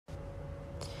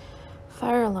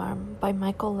Fire Alarm by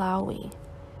Michael Lowy.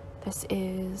 This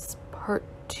is part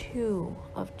 2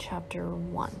 of chapter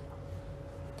 1.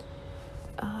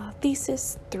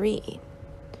 Thesis 3.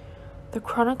 The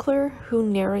chronicler who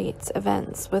narrates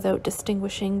events without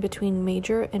distinguishing between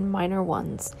major and minor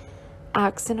ones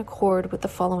acts in accord with the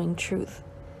following truth.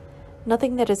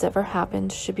 Nothing that has ever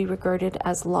happened should be regarded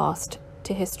as lost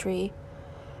to history.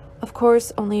 Of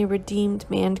course, only a redeemed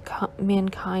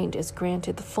mankind is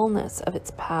granted the fullness of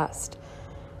its past,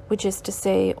 which is to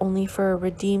say, only for a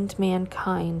redeemed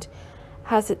mankind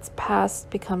has its past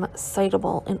become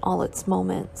citable in all its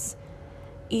moments.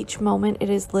 Each moment it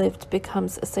is lived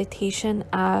becomes a citation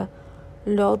à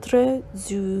l'ordre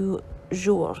du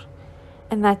jour,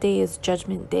 and that day is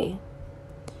Judgment Day.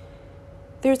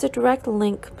 There is a direct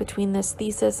link between this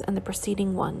thesis and the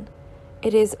preceding one.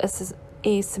 It is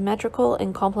a symmetrical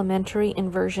and complementary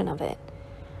inversion of it.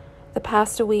 The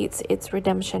past awaits its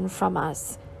redemption from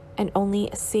us, and only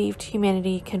a saved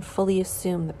humanity can fully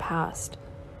assume the past.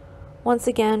 Once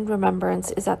again,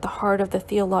 remembrance is at the heart of the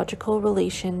theological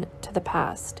relation to the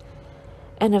past,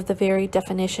 and of the very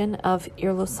definition of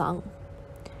Erlösung.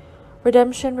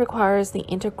 Redemption requires the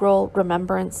integral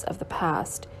remembrance of the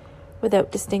past,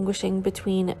 without distinguishing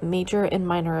between major and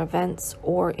minor events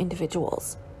or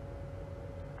individuals.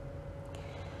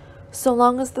 So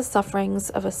long as the sufferings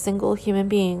of a single human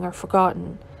being are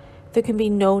forgotten, there can be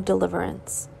no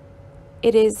deliverance.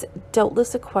 It is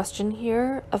doubtless a question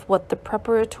here of what the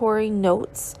preparatory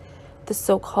notes, the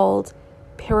so-called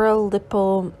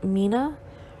Paralipomena,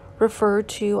 refer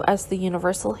to as the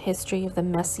universal history of the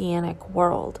messianic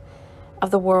world,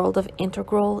 of the world of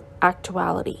integral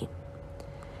actuality.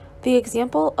 The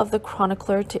example of the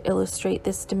chronicler to illustrate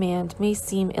this demand may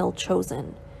seem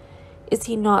ill-chosen. Is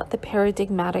he not the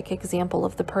paradigmatic example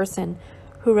of the person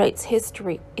who writes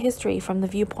history from the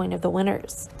viewpoint of the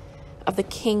winners, of the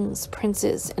kings,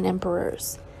 princes, and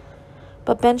emperors?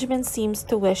 But Benjamin seems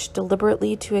to wish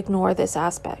deliberately to ignore this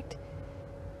aspect.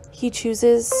 He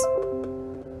chooses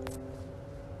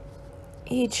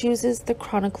the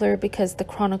chronicler because the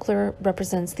chronicler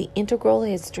represents the integral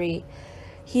history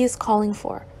he is calling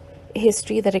for, a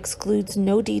history that excludes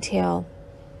no detail,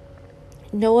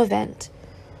 no event,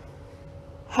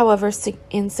 however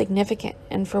insignificant,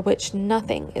 and for which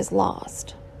nothing is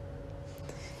lost.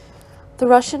 The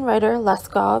Russian writer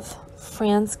Leskov,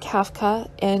 Franz Kafka,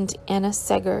 and Anna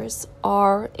Segers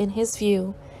are, in his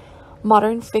view,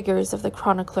 modern figures of the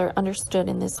chronicler understood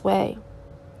in this way.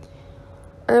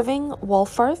 Irving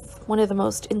Wolfarth, one of the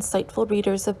most insightful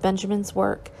readers of Benjamin's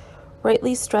work,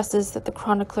 rightly stresses that the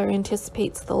chronicler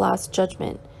anticipates the Last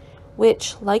Judgment,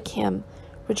 which, like him,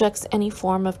 rejects any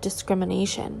form of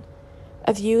discrimination,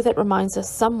 a view that reminds us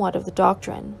somewhat of the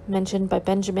doctrine mentioned by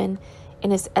Benjamin in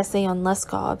his essay on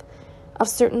Leskov of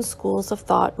certain schools of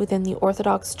thought within the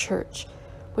Orthodox Church,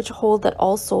 which hold that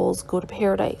all souls go to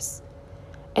paradise.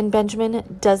 And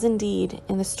Benjamin does indeed,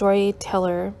 in The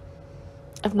Storyteller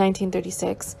of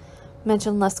 1936,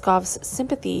 mention Leskov's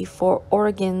sympathy for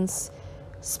Origen's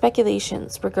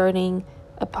speculations regarding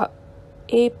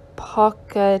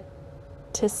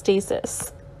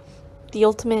apokatastasis, the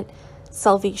ultimate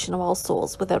salvation of all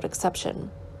souls without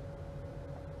exception.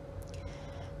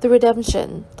 The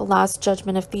redemption, the last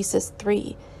judgment of Thesis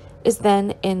 3, is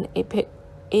then an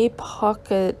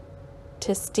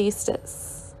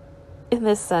apokatastasis, in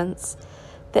this sense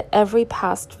that every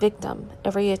past victim,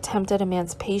 every attempt at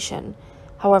emancipation,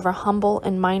 however humble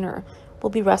and minor, will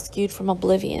be rescued from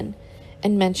oblivion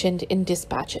and mentioned in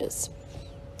dispatches.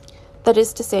 That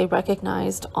is to say,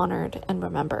 recognized, honored, and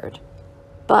remembered.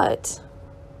 But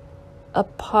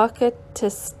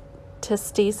apokatastasis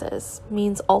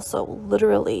means also,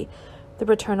 literally, the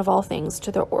return of all things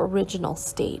to their original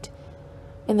state.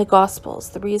 In the Gospels,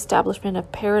 the reestablishment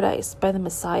of paradise by the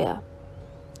Messiah.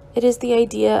 It is the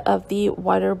idea of the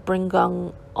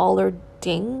Wiederbringung aller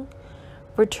Dinge,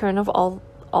 return of all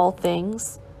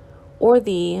things, or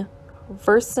the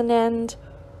Versenend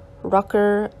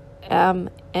Rucker am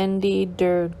Ende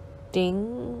der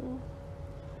Dinge,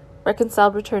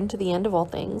 reconciled return to the end of all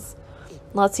things,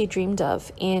 Lotzi dreamed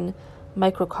of in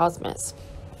Microcosmos.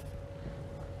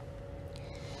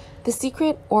 The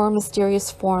secret or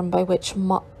mysterious form by which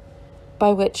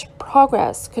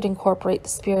progress could incorporate the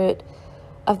spirit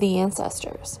of the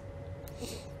ancestors.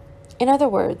 In other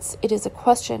words, it is a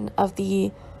question of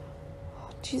the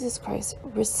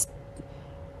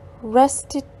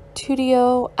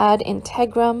restitutio ad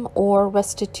integrum or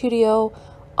restitutio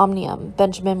omnium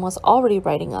Benjamin was already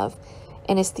writing of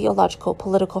in his theological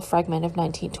political fragment of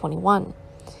 1921.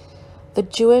 The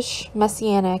Jewish,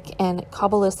 Messianic, and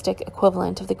Kabbalistic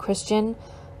equivalent of the Christian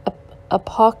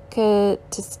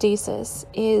apokatastasis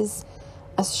is,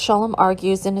 as Shalom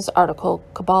argues in his article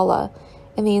Kabbalah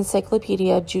in the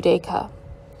Encyclopedia Judaica,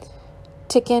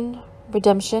 Tikkun,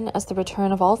 redemption as the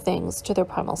return of all things to their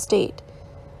primal state.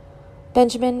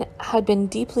 Benjamin had been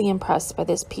deeply impressed by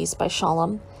this piece by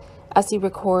Shalom, as he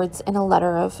records in a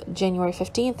letter of January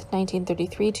 15th,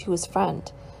 1933 to his friend.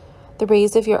 The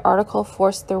rays of your article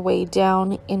forced their way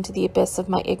down into the abyss of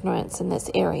my ignorance in this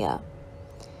area.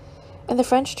 In the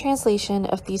French translation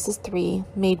of Thesis 3,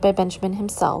 made by Benjamin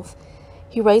himself,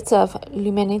 he writes of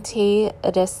l'humanité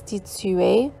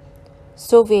restituée,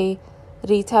 sauvée,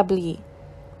 rétablie,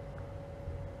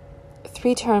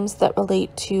 3 terms that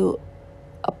relate to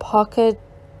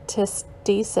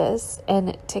apokatastasis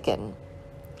and Tikkun.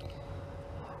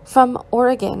 From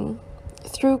Oregon,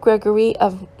 through Gregory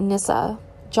of Nyssa,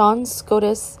 John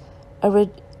Scotus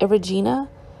Erigena,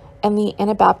 and the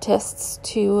Anabaptists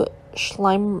to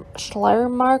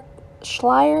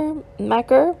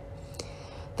Schleiermacher,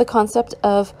 the concept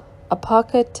of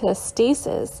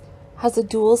apokatastasis has a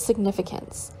dual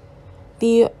significance.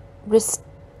 The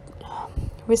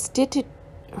restitutio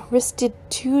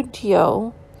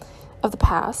of the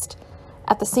past,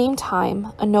 at the same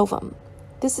time a novum.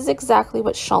 This is exactly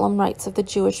what Shalom writes of the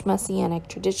Jewish Messianic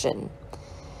tradition.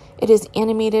 It is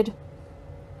animated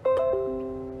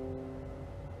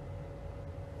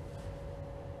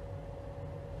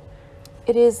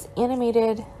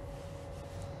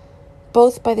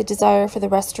both by the desire for the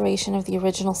restoration of the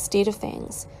original state of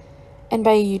things and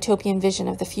by a utopian vision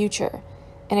of the future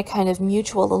and a kind of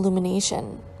mutual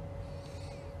illumination.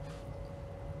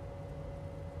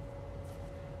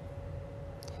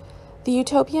 The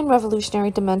utopian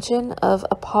revolutionary dimension of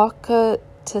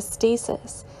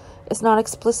apokatastasis is not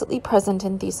explicitly present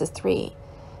in Thesis 3,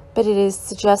 but it is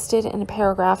suggested in a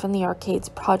paragraph in the Arcades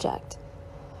Project.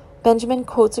 Benjamin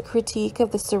quotes a critique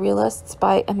of the Surrealists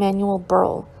by Emanuel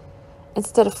Berle.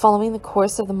 Instead of following the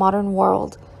course of the modern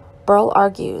world, Berle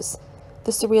argues,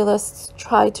 the Surrealists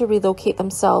tried to relocate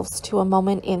themselves to a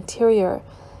moment anterior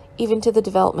even to the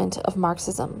development of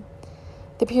Marxism,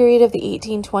 the period of the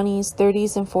 1820s,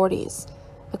 30s, and 40s,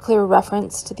 a clear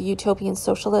reference to the utopian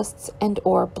socialists and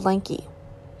or Blanky.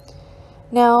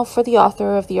 Now, for the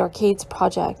author of the Arcades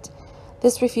Project,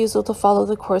 this refusal to follow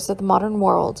the course of the modern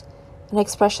world, an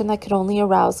expression that could only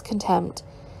arouse contempt,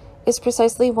 is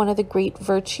precisely one of the great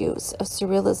virtues of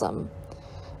Surrealism,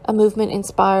 a movement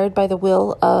inspired by the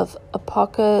will of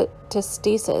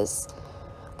apokatastasis,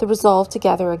 the resolve to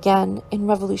gather again in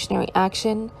revolutionary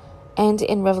action and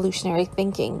in revolutionary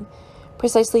thinking,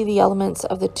 precisely the elements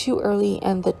of the too early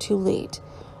and the too late,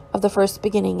 of the first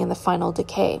beginning and the final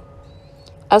decay.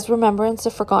 As remembrance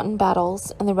of forgotten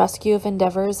battles and the rescue of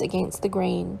endeavors against the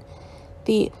grain,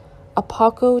 the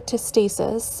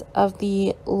apokatastasis of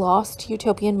the lost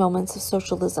utopian moments of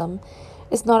socialism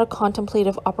is not a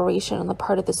contemplative operation on the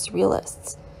part of the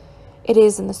Surrealists. It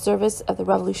is in the service of the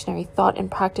revolutionary thought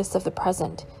and practice of the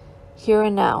present, here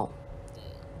and now.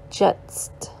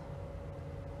 Jetzt.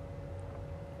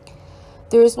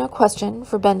 There is no question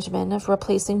for Benjamin of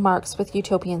replacing Marx with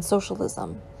utopian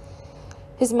socialism.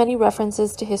 His many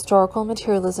references to historical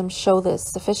materialism show this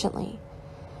sufficiently.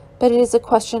 But it is a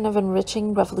question of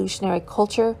enriching revolutionary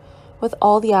culture with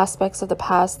all the aspects of the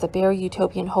past that bear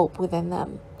utopian hope within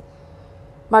them.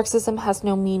 Marxism has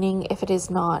no meaning if it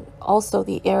is not also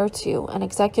the heir to and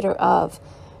executor of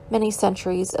many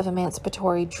centuries of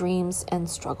emancipatory dreams and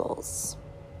struggles.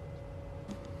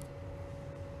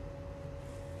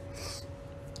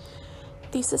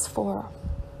 Thesis 4.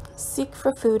 Seek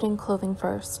for food and clothing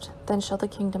first, then shall the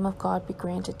kingdom of God be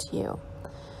granted to you.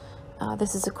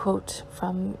 This is a quote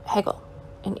from Hegel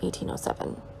in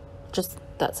 1807. Just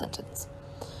that sentence.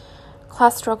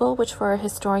 Class struggle, which for a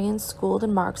historian schooled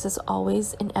in Marx is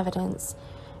always in evidence,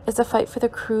 is a fight for the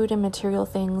crude and material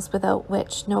things without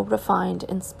which no refined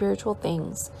and spiritual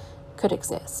things could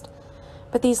exist.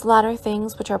 But these latter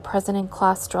things which are present in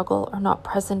class struggle are not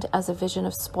present as a vision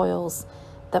of spoils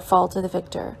that fall to the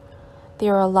victor. They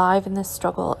are alive in this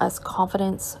struggle as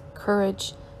confidence,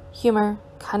 courage, humor,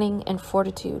 cunning, and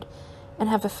fortitude, and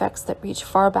have effects that reach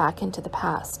far back into the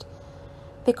past.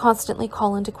 They constantly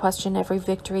call into question every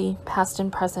victory, past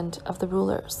and present, of the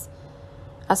rulers.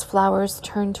 As flowers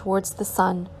turn towards the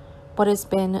sun, what has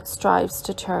been strives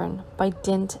to turn, by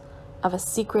dint of a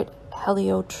secret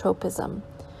heliotropism,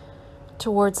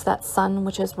 towards that sun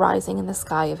which is rising in the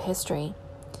sky of history.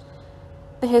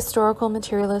 The historical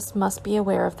materialist must be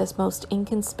aware of this most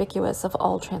inconspicuous of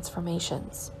all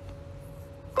transformations.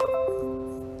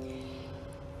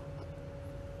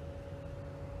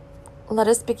 Let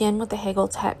us begin with the Hegel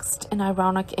text, an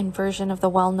ironic inversion of the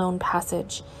well-known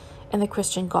passage in the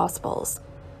Christian Gospels.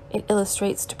 It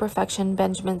illustrates to perfection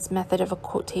Benjamin's method of a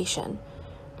quotation,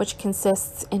 which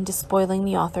consists in despoiling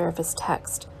the author of his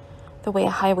text, the way a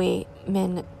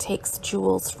highwayman takes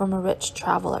jewels from a rich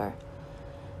traveler.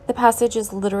 The passage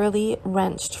is literally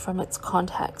wrenched from its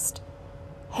context.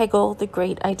 Hegel, the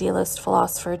great idealist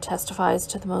philosopher, testifies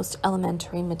to the most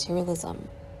elementary materialism.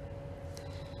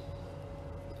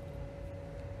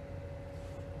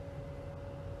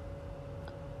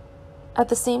 At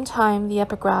the same time, the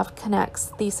epigraph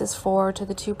connects Thesis 4 to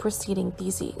the two preceding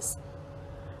theses.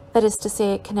 That is to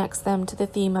say, it connects them to the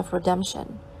theme of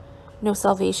redemption. No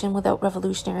salvation without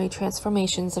revolutionary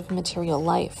transformations of material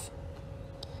life.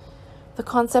 The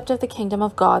concept of the kingdom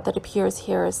of God that appears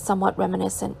here is somewhat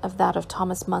reminiscent of that of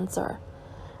Thomas Müntzer,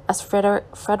 as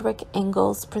Friedrich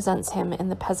Engels presents him in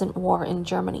The Peasant War in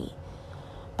Germany.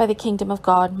 By the kingdom of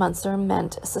God, Müntzer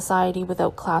meant a society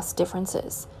without class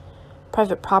differences,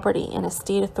 private property and a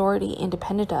state authority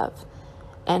independent of,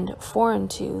 and foreign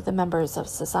to, the members of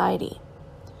society.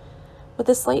 With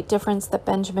the slight difference that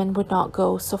Benjamin would not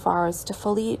go so far as to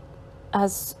fully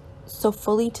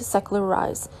to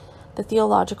secularize the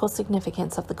theological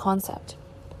significance of the concept.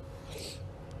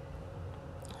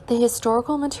 The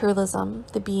historical materialism,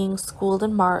 the being schooled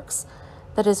in Marx,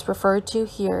 that is referred to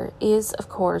here is, of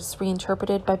course,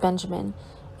 reinterpreted by Benjamin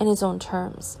in his own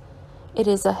terms. It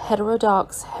is a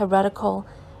heterodox, heretical,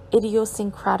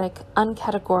 idiosyncratic,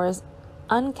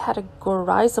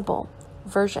 uncategorizable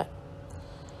version.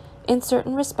 In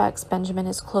certain respects, Benjamin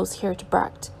is close here to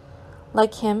Brecht.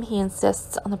 Like him, he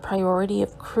insists on the priority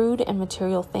of crude and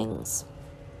material things.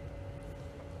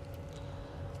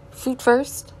 Food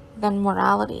first, then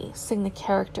morality, sing the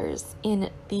characters in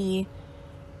the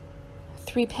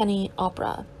Threepenny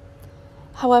Opera.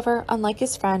 However, unlike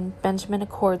his friend, Benjamin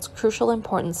accords crucial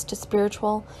importance to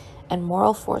spiritual and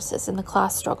moral forces in the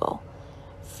class struggle.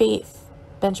 Faith,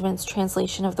 Benjamin's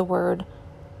translation of the word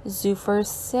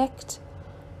Zuversicht,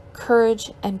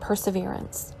 courage and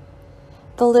perseverance.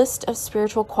 The list of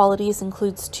spiritual qualities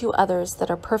includes two others that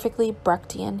are perfectly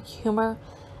Brechtian: humor,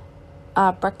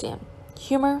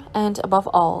 and, above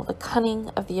all, the cunning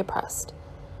of the oppressed.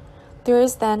 There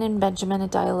is then in Benjamin a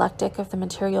dialectic of the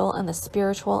material and the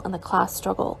spiritual and the class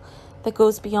struggle that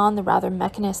goes beyond the rather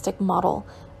mechanistic model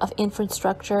of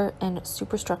infrastructure and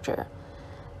superstructure.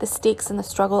 The stakes in the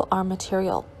struggle are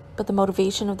material, but the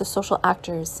motivation of the social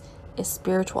actors is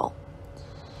spiritual.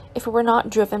 If it were not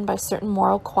driven by certain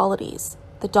moral qualities,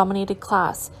 the dominated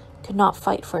class could not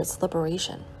fight for its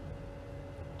liberation.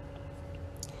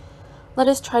 Let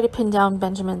us try to pin down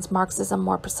Benjamin's Marxism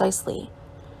more precisely.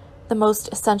 The most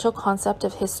essential concept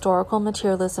of historical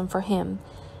materialism for him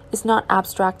is not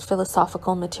abstract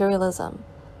philosophical materialism.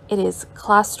 It is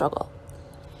class struggle.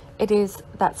 It is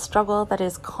that struggle that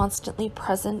is constantly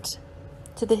present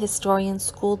to the historian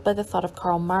schooled by the thought of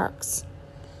Karl Marx.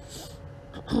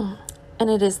 And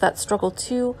it is that struggle,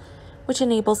 too, which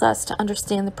enables us to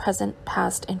understand the present,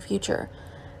 past, and future,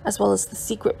 as well as the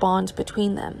secret bond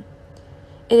between them.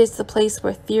 It is the place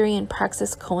where theory and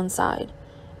praxis coincide,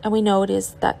 and we know it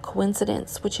is that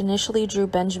coincidence which initially drew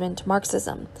Benjamin to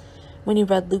Marxism when he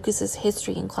read Lucas's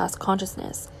History and Class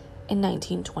Consciousness in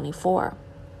 1924.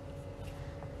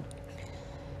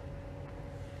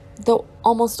 Though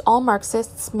almost all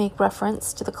Marxists make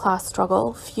reference to the class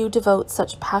struggle, few devote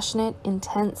such passionate,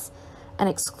 intense, and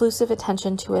exclusive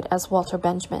attention to it as Walter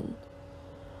Benjamin.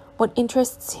 What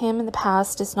interests him in the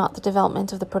past is not the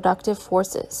development of the productive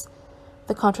forces,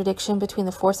 the contradiction between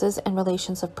the forces and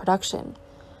relations of production,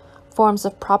 forms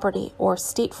of property or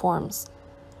state forms,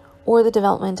 or the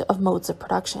development of modes of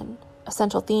production,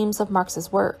 essential themes of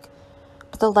Marx's work,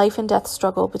 but the life and death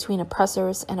struggle between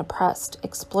oppressors and oppressed,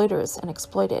 exploiters and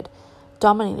exploited,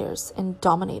 dominators and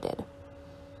dominated.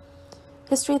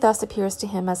 History thus appears to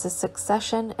him as a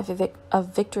succession of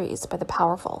victories by the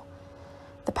powerful.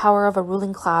 The power of a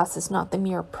ruling class is not the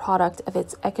mere product of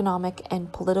its economic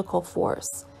and political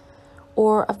force,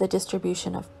 or of the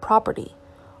distribution of property,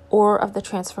 or of the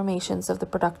transformations of the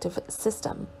productive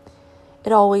system.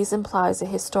 It always implies a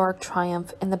historic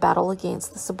triumph in the battle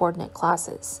against the subordinate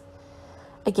classes,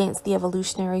 against the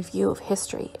evolutionary view of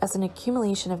history as an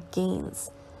accumulation of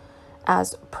gains,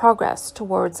 as progress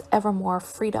towards ever more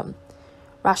freedom,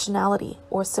 rationality,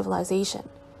 or civilization.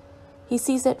 He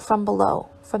sees it from below,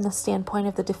 from the standpoint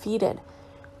of the defeated,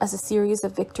 as a series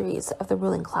of victories of the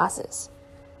ruling classes.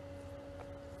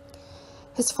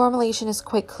 His formulation is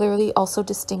quite clearly also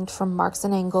distinct from Marx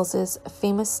and Engels'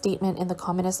 famous statement in the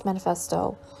Communist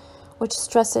Manifesto, which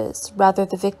stresses rather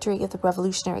the victory of the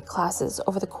revolutionary classes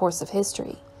over the course of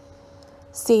history,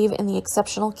 save in the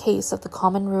exceptional case of the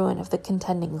common ruin of the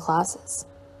contending classes.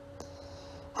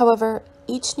 However,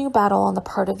 each new battle on the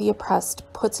part of the oppressed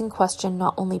puts in question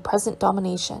not only present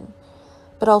domination,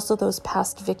 but also those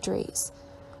past victories.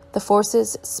 The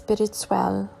forces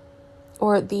spirituelles,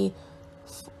 or the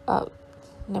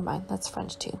never mind, that's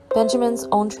French too. Benjamin's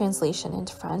own translation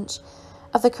into French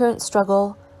of the current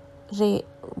struggle,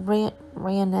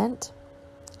 rayonnant,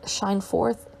 shine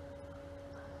forth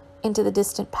into the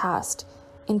distant past,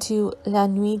 into la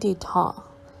nuit des temps,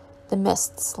 the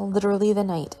mists, literally the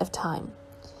night of time.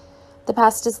 The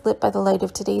past is lit by the light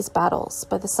of today's battles,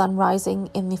 by the sun rising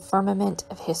in the firmament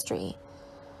of history.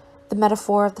 The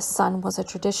metaphor of the sun was a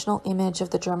traditional image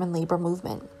of the German labor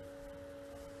movement.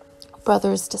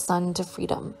 Brothers to Sun to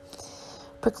Freedom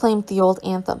proclaimed the old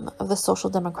anthem of the Social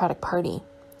Democratic Party.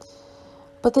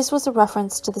 But this was a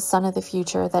reference to the sun of the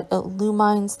future that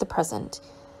illumines the present.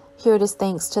 Here it is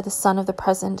thanks to the sun of the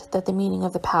present that the meaning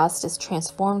of the past is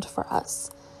transformed for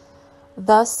us.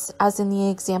 Thus, as in the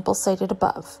example cited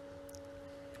above,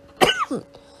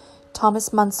 Thomas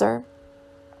Müntzer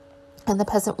and the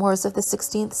peasant wars of the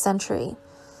 16th century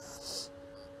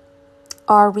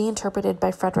are reinterpreted by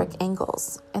Frederick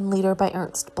Engels and later by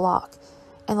Ernst Bloch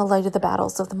in the light of the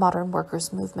battles of the modern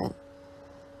workers' movement.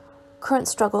 Current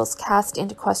struggles cast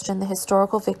into question the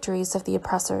historical victories of the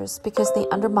oppressors because they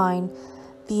undermine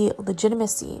the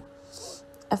legitimacy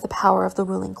of the power of the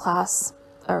ruling class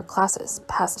or classes,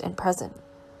 past and present.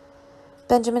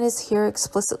 Benjamin is here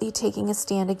explicitly taking a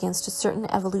stand against a certain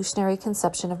evolutionary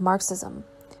conception of Marxism,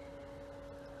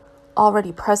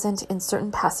 already present in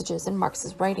certain passages in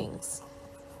Marx's writings.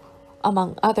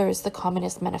 Among others, the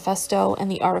Communist Manifesto and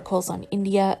the articles on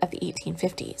India of the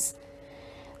 1850s,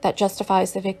 that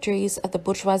justifies the victories of the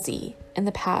bourgeoisie in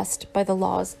the past by the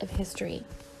laws of history.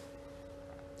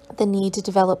 The need to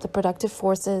develop the productive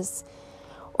forces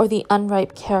or the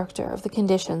unripe character of the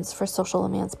conditions for social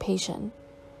emancipation.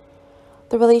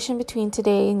 The relation between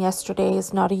today and yesterday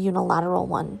is not a unilateral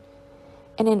one.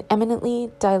 In an eminently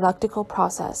dialectical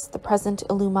process, the present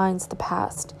illumines the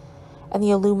past, and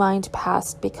the illumined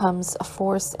past becomes a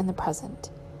force in the present.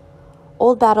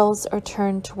 Old battles are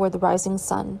turned toward the rising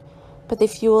sun, but they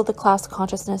fuel the class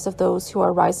consciousness of those who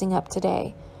are rising up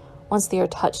today, once they are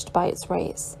touched by its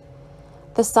rays.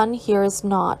 The sun here is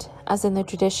not, as in the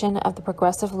tradition of the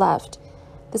progressive left,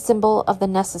 the symbol of the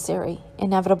necessary,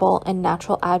 inevitable, and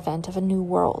natural advent of a new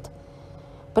world,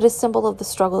 but a symbol of the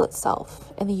struggle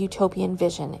itself and the utopian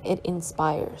vision it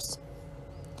inspires.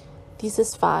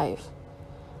 Thesis 5.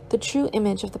 The true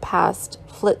image of the past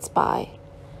flits by.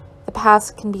 The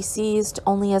past can be seized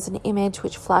only as an image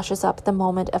which flashes up the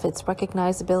moment of its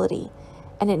recognizability,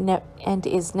 and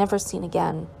is never seen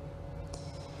again.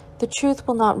 The truth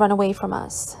will not run away from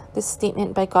us. This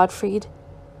statement by Gottfried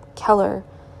Keller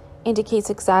indicates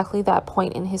exactly that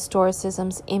point in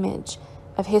historicism's image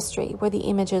of history, where the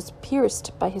image is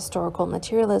pierced by historical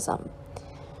materialism.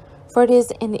 For it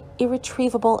is an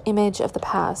irretrievable image of the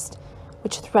past,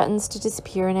 which threatens to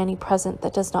disappear in any present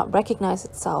that does not recognize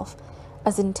itself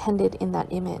as intended in that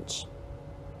image.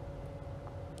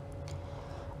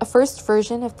 A first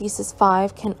version of Thesis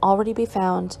 5 can already be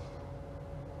found.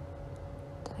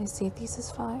 Did I say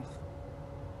Thesis 5?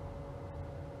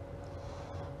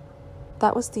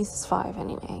 That was Thesis 5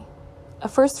 anyway. A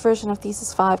first version of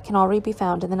Thesis 5 can already be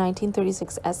found in the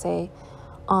 1936 essay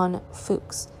on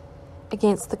Fuchs,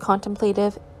 against the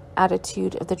contemplative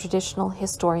attitude of the traditional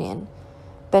historian.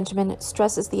 Benjamin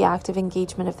stresses the active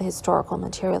engagement of the historical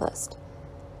materialist.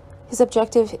 His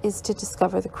objective is to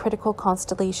discover the critical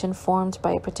constellation formed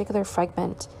by a particular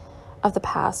fragment of the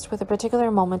past with a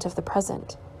particular moment of the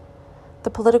present.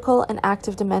 The political and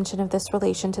active dimension of this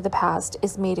relation to the past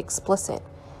is made explicit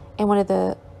in one of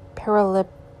the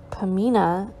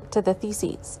paralipomena to the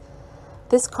theses.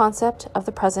 This concept of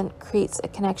the present creates a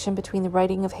connection between the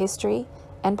writing of history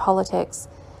and politics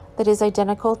that is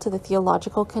identical to the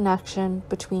theological connection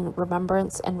between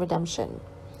remembrance and redemption.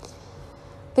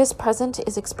 This present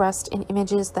is expressed in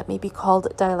images that may be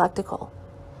called dialectical.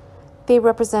 They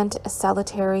represent a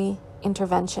salutary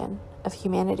intervention of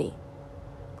humanity.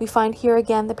 We find here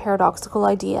again the paradoxical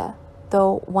idea,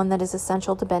 though one that is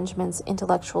essential to Benjamin's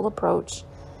intellectual approach,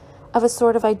 of a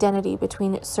sort of identity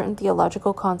between certain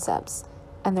theological concepts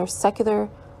and their secular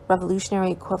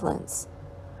revolutionary equivalents.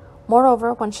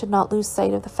 Moreover, one should not lose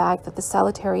sight of the fact that the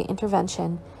salutary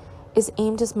intervention is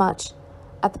aimed as much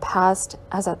at the past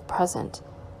as at the present.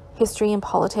 History and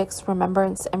politics,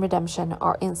 remembrance, and redemption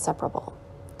are inseparable.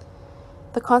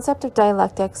 The concept of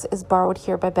dialectics is borrowed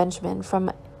here by Benjamin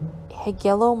from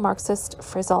Hegelo-Marxist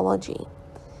phraseology.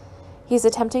 He is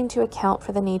attempting to account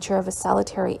for the nature of a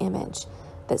salutary image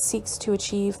that seeks to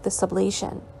achieve the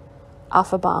sublation,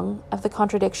 Aufhebung, of the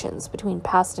contradictions between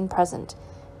past and present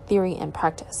theory and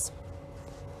practice.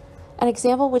 An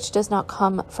example which does not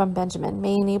come from Benjamin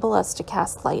may enable us to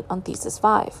cast light on Thesis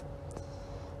 5.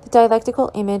 The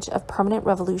dialectical image of permanent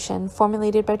revolution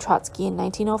formulated by Trotsky in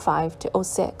 1905 to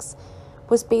 06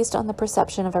 was based on the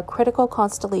perception of a critical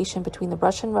constellation between the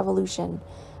Russian Revolution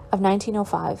of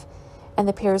 1905 and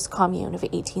the Paris Commune of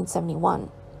 1871.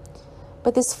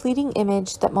 But this fleeting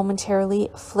image that momentarily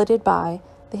flitted by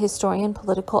the historian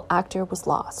political actor was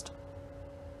lost.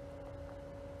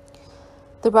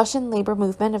 The Russian labor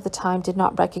movement of the time did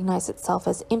not recognize itself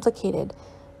as implicated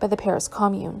by the Paris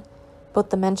Commune.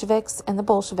 Both the Mensheviks and the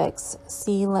Bolsheviks,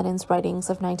 see Lenin's writings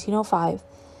of 1905,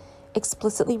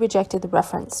 explicitly rejected the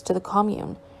reference to the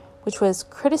Commune, which was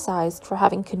criticized for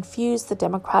having confused the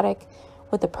democratic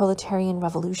with the proletarian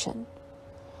revolution.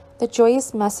 The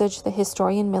joyous message the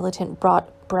historian militant brought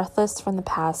breathless from the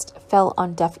past fell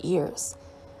on deaf ears.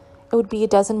 It would be a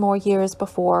dozen more years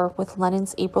before, with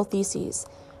Lenin's April Theses,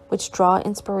 which draw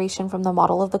inspiration from the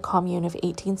model of the Commune of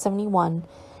 1871,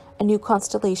 a new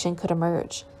constellation could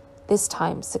emerge, this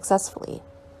time successfully.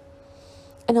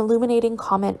 An illuminating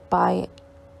comment by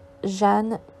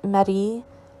Jean-Marie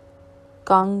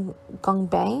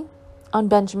Gongbei on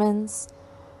Benjamin's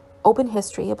open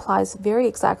history applies very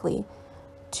exactly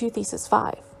to Thesis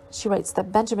 5. She writes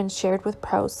that Benjamin shared with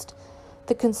Proust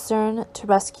the concern to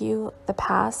rescue the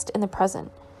past and the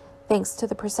present, thanks to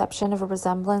the perception of a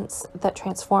resemblance that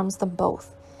transforms them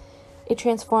both. It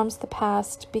transforms the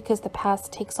past because the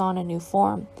past takes on a new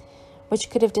form, which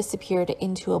could have disappeared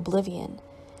into oblivion.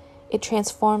 It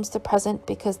transforms the present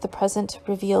because the present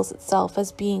reveals itself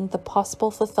as being the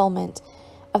possible fulfillment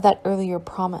of that earlier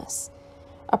promise,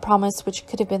 a promise which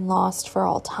could have been lost for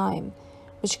all time,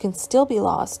 which can still be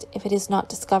lost if it is not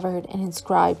discovered and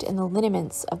inscribed in the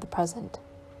lineaments of the present.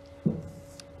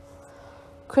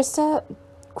 Krista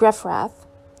Greffrath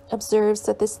observes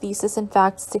that this thesis in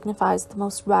fact signifies the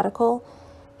most radical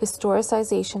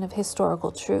historicization of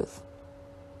historical truth.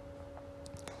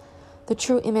 The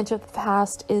true image of the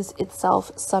past is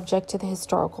itself subject to the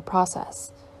historical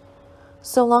process.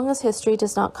 So long as history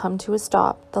does not come to a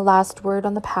stop, the last word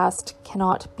on the past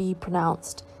cannot be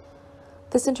pronounced.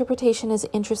 This interpretation is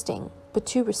interesting, but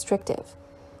too restrictive.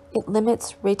 It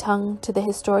limits Reitung to the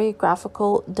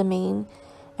historiographical domain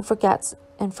and forgets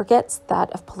that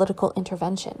of political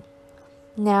intervention.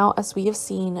 Now, as we have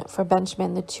seen, for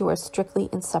Benjamin, the two are strictly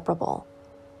inseparable.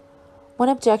 One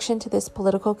objection to this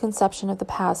political conception of the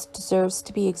past deserves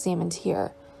to be examined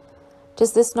here.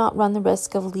 Does this not run the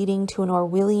risk of leading to an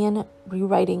Orwellian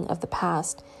rewriting of the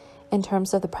past in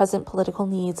terms of the present political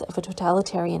needs of a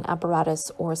totalitarian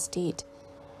apparatus or state?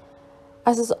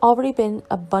 As has already been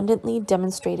abundantly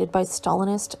demonstrated by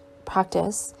Stalinist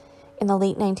practice in the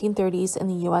late 1930s in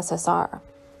the USSR.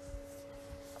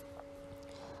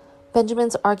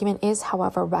 Benjamin's argument is,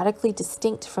 however, radically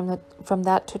distinct from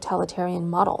that totalitarian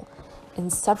model in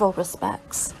several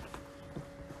respects.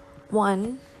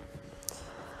 1.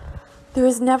 There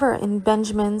is never in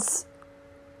Benjamin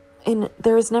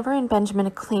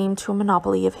a claim to a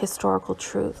monopoly of historical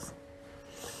truth,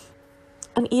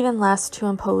 and even less to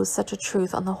impose such a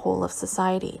truth on the whole of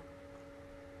society.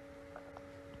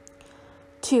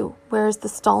 2. Whereas the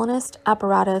Stalinist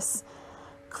apparatus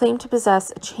claimed to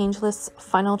possess a changeless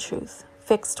final truth,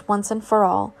 fixed once and for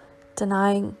all,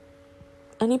 denying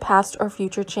any past or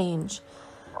future change,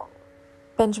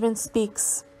 Benjamin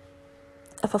speaks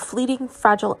of a fleeting,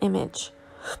 fragile image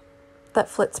that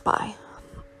flits by.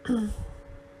 I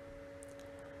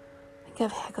think I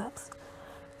have hiccups.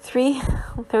 3.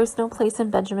 There is no place in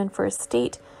Benjamin for a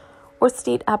state or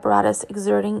state apparatus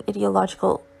exerting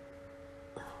ideological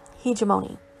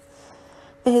hegemony.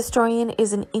 The historian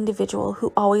is an individual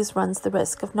who always runs the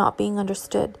risk of not being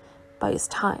understood by his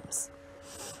times.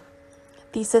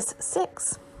 Thesis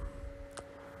 6.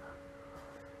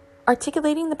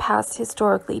 Articulating the past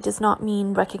historically does not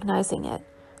mean recognizing it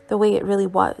the way it really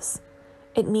was.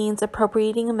 It means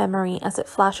appropriating a memory as it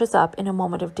flashes up in a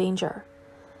moment of danger.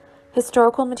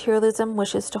 Historical materialism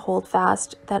wishes to hold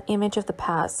fast that image of the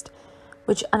past,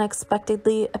 which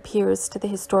unexpectedly appears to the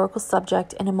historical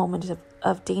subject in a moment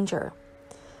of danger.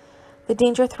 The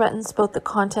danger threatens both the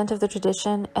content of the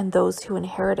tradition and those who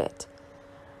inherit it.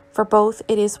 For both,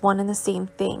 it is one and the same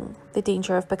thing, the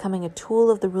danger of becoming a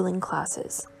tool of the ruling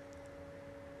classes.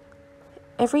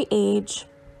 Every age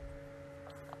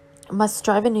must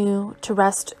strive anew to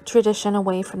wrest tradition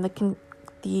away from the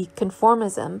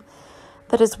conformism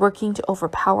that is working to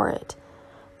overpower it.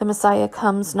 The Messiah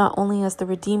comes not only as the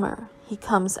Redeemer, he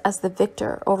comes as the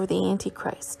victor over the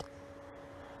Antichrist.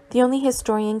 The only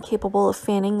historian capable of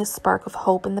fanning the spark of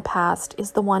hope in the past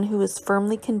is the one who is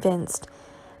firmly convinced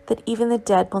that even the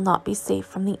dead will not be safe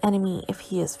from the enemy if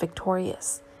he is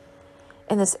victorious.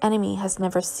 And this enemy has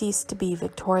never ceased to be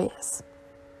victorious.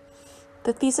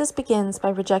 The thesis begins by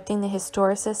rejecting the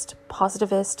historicist,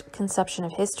 positivist conception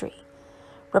of history,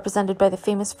 represented by the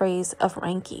famous phrase of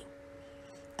Reinke.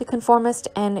 The conformist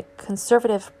and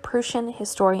conservative Prussian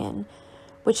historian,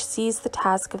 which sees the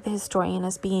task of the historian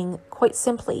as being, quite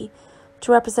simply,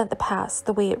 to represent the past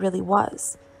the way it really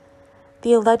was.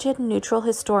 The alleged neutral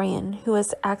historian, who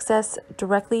has access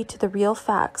directly to the real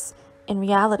facts, in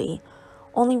reality,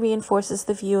 only reinforces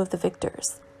the view of the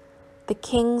victors. The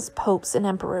kings, popes, and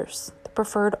emperors, the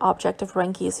preferred object of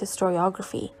Reinke's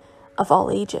historiography of all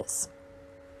ages.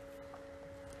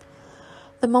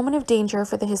 The moment of danger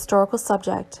for the historical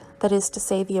subject, that is to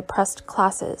say the oppressed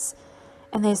classes,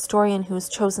 and the historian who has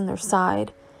chosen their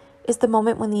side, is the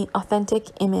moment when the authentic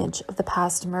image of the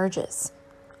past emerges.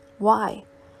 Why?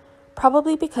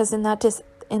 Probably because in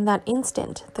that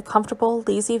instant, the comfortable,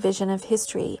 lazy vision of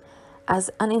history as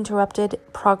uninterrupted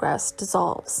progress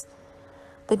dissolves.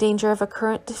 The danger of a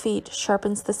current defeat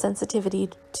sharpens the sensitivity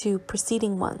to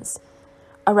preceding ones,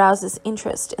 arouses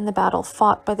interest in the battle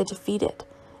fought by the defeated,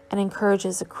 and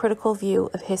encourages a critical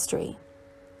view of history.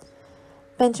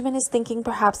 Benjamin is thinking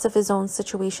perhaps of his own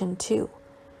situation too.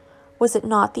 Was it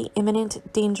not the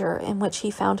imminent danger in which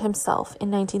he found himself in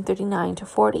 1939 to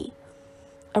 40?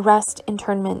 Arrest,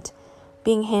 internment,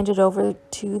 being handed over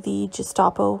to the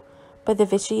Gestapo by the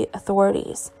Vichy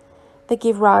authorities, that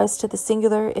gave rise to the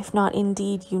singular, if not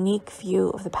indeed unique, view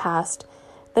of the past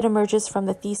that emerges from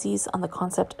the theses on the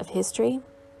concept of history?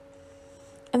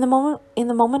 In the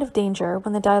moment of danger,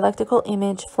 when the dialectical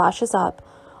image flashes up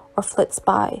or flits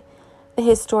by, the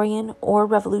historian or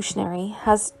revolutionary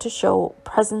has to show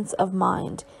presence of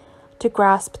mind to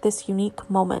grasp this unique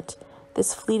moment,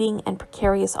 this fleeting and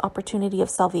precarious opportunity of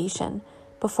salvation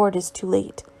before it is too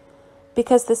late,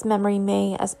 because this memory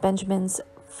may, as Benjamin's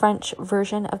French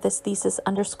version of this thesis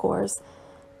underscores,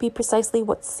 be precisely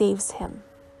what saves him.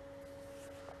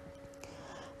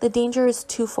 The danger is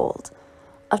twofold,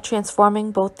 of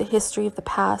transforming both the history of the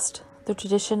past, the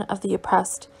tradition of the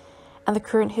oppressed, and the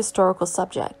current historical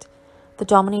subject, the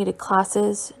dominated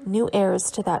classes, new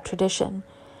heirs to that tradition,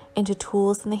 into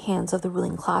tools in the hands of the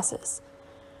ruling classes.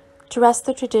 To wrest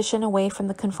the tradition away from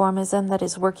the conformism that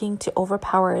is working to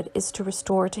overpower it is to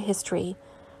restore to history,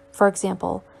 for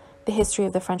example, the history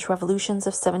of the French revolutions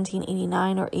of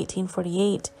 1789 or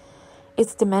 1848,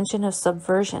 its dimension of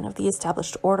subversion of the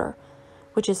established order,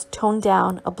 which is toned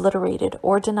down, obliterated,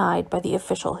 or denied by the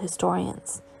official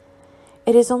historians.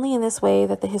 It is only in this way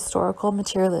that the historical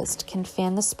materialist can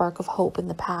fan the spark of hope in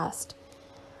the past,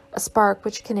 a spark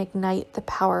which can ignite the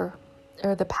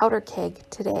powder keg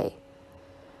today.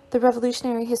 The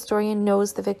revolutionary historian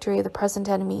knows the victory of the present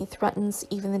enemy threatens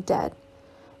even the dead,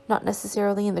 not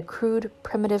necessarily in the crude,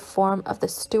 primitive form of the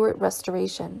Stuart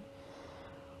Restoration,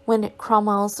 when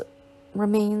Cromwell's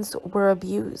remains were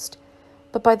abused,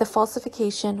 but by the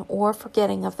falsification or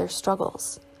forgetting of their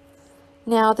struggles.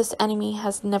 Now this enemy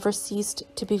has never ceased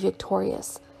to be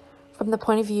victorious. From the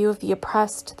point of view of the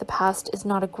oppressed, the past is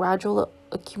not a gradual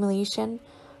accumulation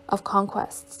of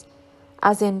conquests,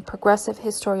 as in progressive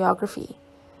historiography,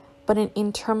 but an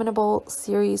interminable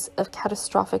series of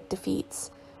catastrophic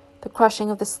defeats, the crushing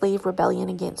of the slave rebellion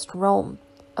against Rome,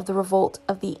 of the revolt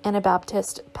of the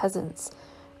Anabaptist peasants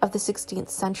of the 16th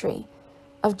century,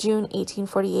 of June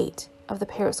 1848, of the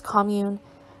Paris Commune,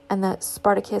 and the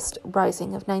Spartacist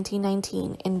rising of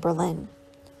 1919 in Berlin.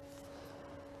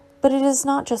 But it is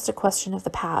not just a question of the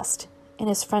past. In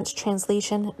his French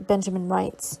translation, Benjamin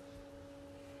writes,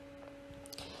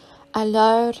 "À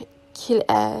l'heure qu'il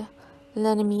est,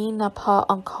 l'ennemi n'a pas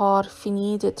encore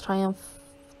fini de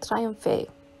triompher."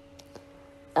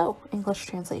 Oh, English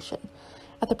translation.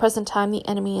 At the present time, the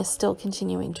enemy is still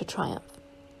continuing to triumph.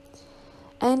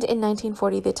 And in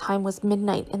 1940, the time was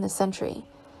midnight in the century.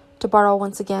 To borrow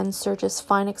once again Serge's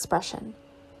fine expression,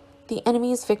 the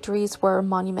enemy's victories were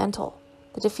monumental.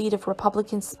 The defeat of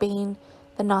Republican Spain,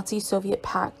 the Nazi-Soviet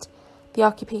pact, the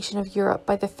occupation of Europe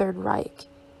by the Third Reich.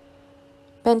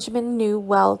 Benjamin knew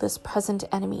well this present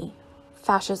enemy,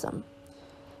 fascism.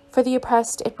 For the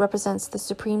oppressed, it represents the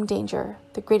supreme danger,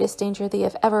 the greatest danger they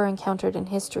have ever encountered in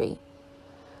history.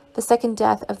 The second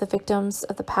death of the victims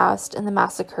of the past and the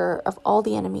massacre of all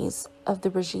the enemies of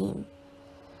the regime.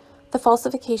 The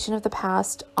falsification of the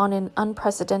past on an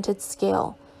unprecedented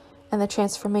scale, and the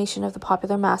transformation of the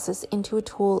popular masses into a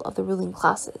tool of the ruling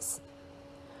classes.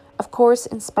 Of course,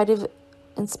 in spite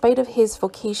of his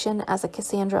vocation as a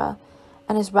Cassandra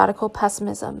and his radical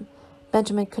pessimism,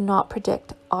 Benjamin could not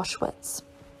predict Auschwitz.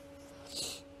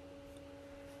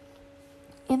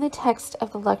 In the text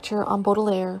of the lecture on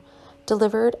Baudelaire,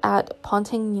 delivered at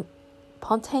Pontigny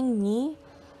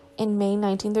in May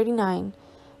 1939,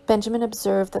 Benjamin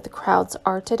observed that the crowds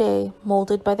are today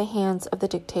molded by the hands of the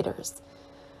dictators.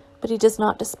 But he does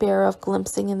not despair of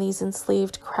glimpsing in these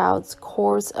enslaved crowds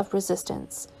cores of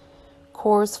resistance,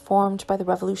 cores formed by the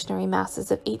revolutionary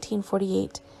masses of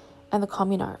 1848 and the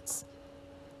communards.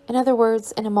 In other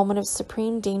words, in a moment of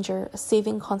supreme danger, a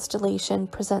saving constellation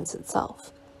presents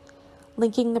itself,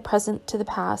 linking the present to the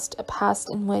past, a past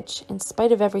in which, in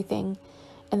spite of everything,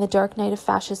 in the dark night of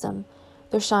fascism,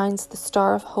 there shines the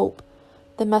star of hope,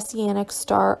 the messianic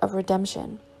star of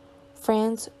redemption.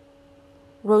 Franz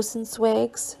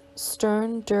Rosenzweig's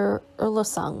Stern der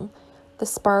Erlösung, the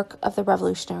spark of the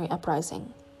revolutionary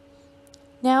uprising.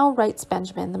 Now, writes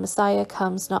Benjamin, the Messiah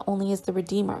comes not only as the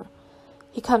Redeemer,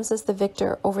 he comes as the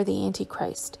victor over the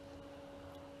Antichrist.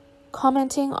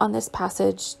 Commenting on this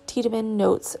passage, Tiedemann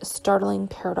notes a startling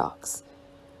paradox.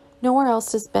 Nowhere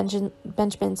else does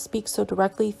Benjamin speak so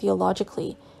directly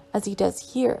theologically as he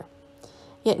does here,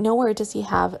 yet nowhere does he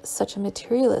have such a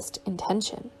materialist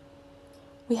intention.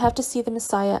 We have to see the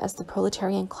Messiah as the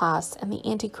proletarian class and the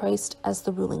Antichrist as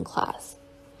the ruling class.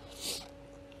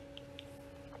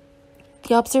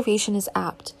 The observation is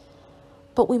apt,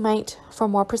 but we might, for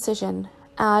more precision,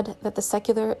 add that the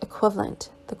secular equivalent,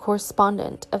 the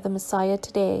correspondent of the Messiah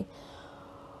today,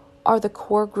 are the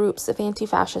core groups of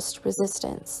anti-fascist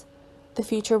resistance, the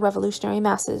future revolutionary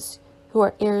masses who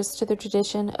are heirs to the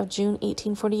tradition of June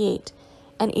 1848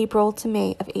 and April to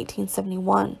May of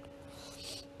 1871.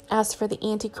 As for the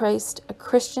Antichrist, a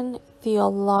Christian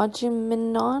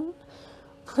theologimenon,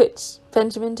 which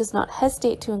Benjamin does not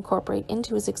hesitate to incorporate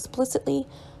into his explicitly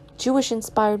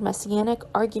Jewish-inspired messianic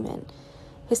argument,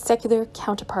 his secular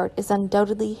counterpart is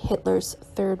undoubtedly Hitler's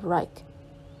Third Reich.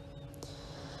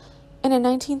 In a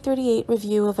 1938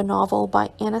 review of a novel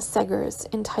by Anna Seghers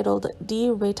entitled Die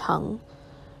Rettung,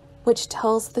 which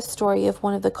tells the story of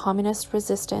one of the communist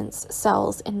resistance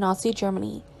cells in Nazi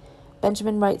Germany,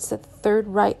 Benjamin writes that the Third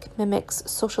Reich mimics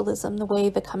socialism the way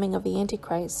the coming of the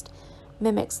Antichrist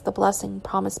mimics the blessing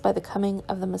promised by the coming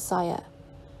of the Messiah.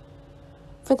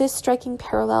 For this striking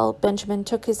parallel, Benjamin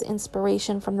took his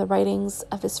inspiration from the writings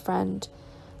of his friend,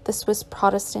 the Swiss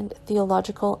Protestant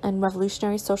theological and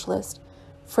revolutionary socialist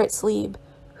Fritz Lieb,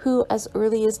 who, as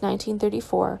early as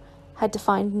 1934, had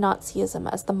defined Nazism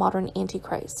as the modern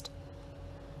Antichrist.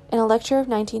 In a lecture of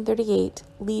 1938,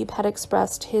 Lieb had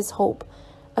expressed his hope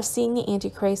of seeing the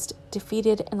Antichrist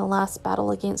defeated in the last battle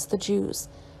against the Jews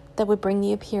that would bring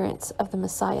the appearance of the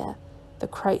Messiah, the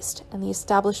Christ, and the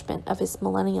establishment of his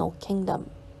millennial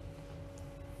kingdom.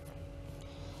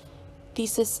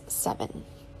 Thesis 7.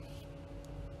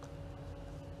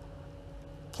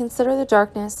 Consider the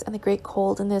darkness and the great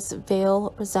cold in this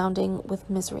vale resounding with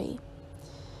misery.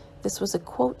 This was a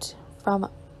quote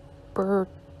from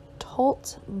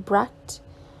Bertolt Brecht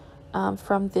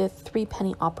from the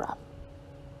Threepenny Opera.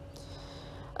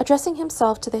 Addressing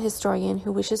himself to the historian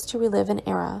who wishes to relive an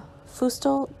era,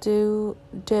 Fustel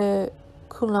de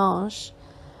Coulanges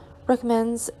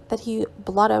recommends that he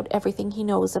blot out everything he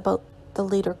knows about the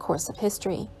later course of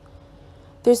history.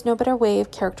 There's no better way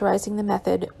of characterizing the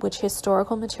method which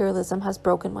historical materialism has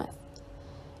broken with.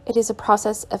 It is a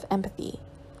process of empathy.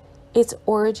 Its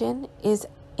origin is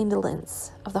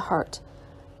indolence of the heart,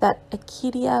 that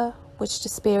acedia which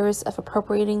despairs of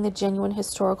appropriating the genuine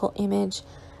historical image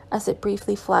as it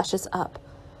briefly flashes up.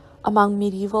 Among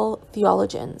medieval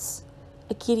theologians,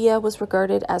 acedia was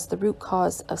regarded as the root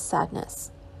cause of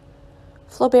sadness.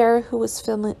 Flaubert, who was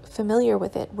familiar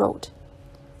with it, wrote,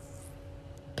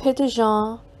 Peu de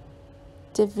gens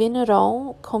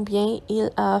devineront combien il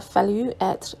a fallu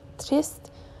être triste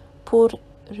pour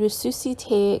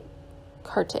ressusciter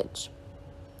Carthage.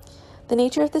 The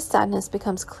nature of this sadness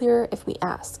becomes clearer if we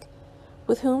ask,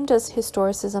 with whom does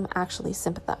historicism actually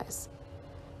sympathize?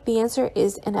 The answer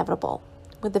is inevitable,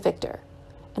 with the victor,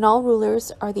 and all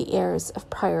rulers are the heirs of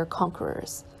prior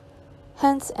conquerors.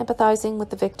 Hence, empathizing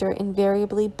with the victor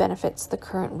invariably benefits the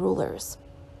current rulers.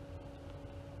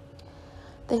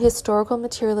 The historical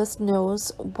materialist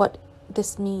knows what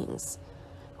this means.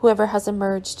 Whoever has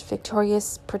emerged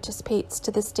victorious participates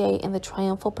to this day in the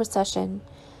triumphal procession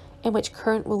in which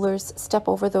current rulers step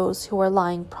over those who are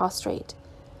lying prostrate.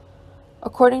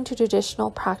 According to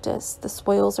traditional practice, the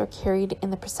spoils are carried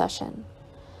in the procession.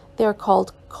 They are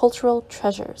called cultural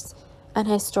treasures, and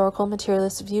historical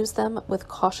materialist views them with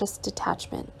cautious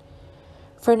detachment.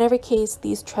 For in every case,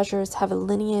 these treasures have a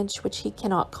lineage which he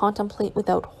cannot contemplate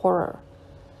without horror.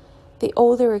 They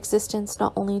owe their existence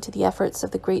not only to the efforts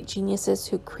of the great geniuses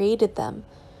who created them,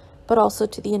 but also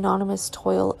to the anonymous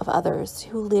toil of others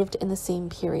who lived in the same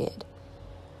period.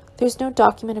 There's no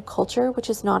document of culture which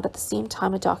is not at the same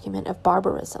time a document of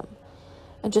barbarism,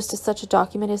 and just as such a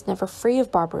document is never free of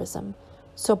barbarism,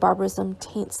 so barbarism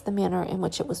taints the manner in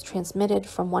which it was transmitted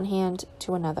from one hand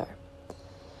to another.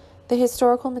 The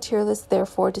historical materialist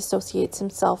therefore dissociates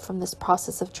himself from this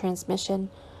process of transmission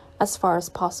as far as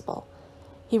possible.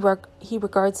 He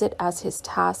regards it as his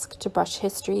task to brush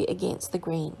history against the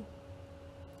grain.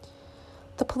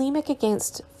 The polemic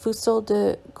against Fustel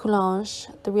de Coulanges,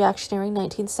 the reactionary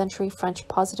 19th century French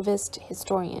positivist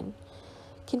historian,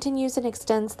 continues and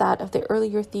extends that of the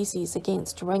earlier theses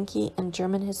against Renke and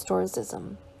German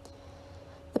historicism.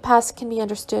 The past can be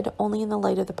understood only in the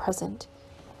light of the present.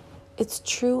 Its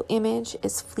true image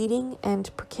is fleeting and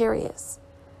precarious.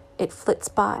 It flits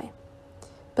by.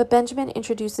 But Benjamin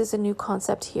introduces a new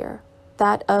concept here,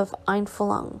 that of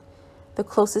Einfühlung, the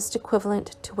closest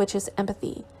equivalent to which is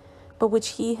empathy, but which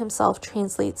he himself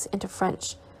translates into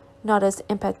French, not as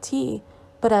empathie,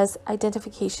 but as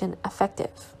identification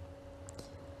affective.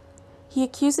 He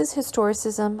accuses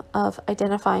historicism of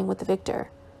identifying with the victor.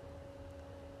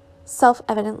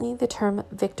 Self-evidently, the term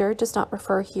victor does not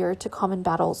refer here to common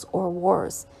battles or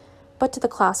wars, but to the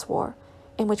class war,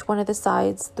 in which one of the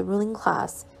sides, the ruling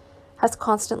class, has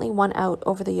constantly won out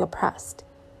over the oppressed.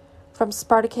 From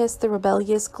Spartacus the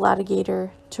rebellious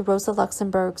gladiator to Rosa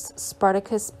Luxemburg's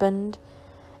Spartacus Bund,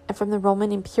 and from the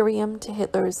Roman Imperium to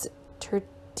Hitler's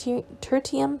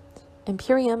Tertium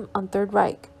Imperium on Third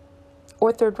Rank.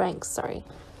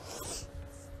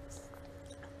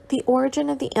 The origin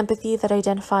of the empathy that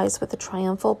identifies with the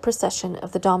triumphal procession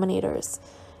of the dominators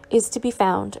is to be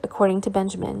found, according to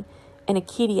Benjamin, in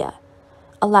acedia,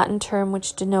 a Latin term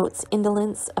which denotes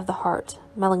indolence of the heart,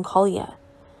 melancholia.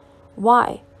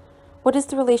 Why? What is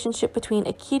the relationship between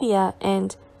acedia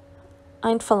and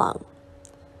Einfühlung?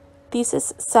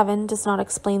 Thesis 7 does not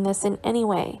explain this in any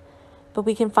way, but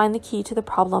we can find the key to the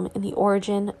problem in the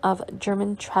origin of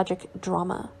German tragic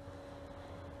drama.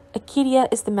 Acedia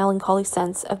is the melancholy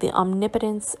sense of the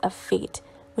omnipotence of fate,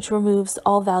 which removes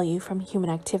all value from human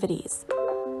activities.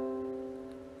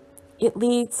 It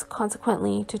leads,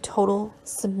 consequently, to total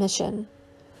submission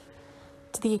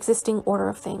to the existing order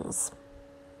of things.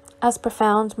 As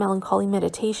profound melancholy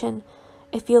meditation,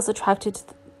 it feels attracted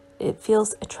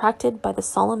by the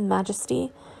solemn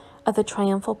majesty of the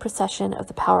triumphal procession of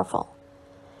the powerful.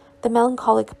 The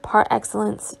melancholic par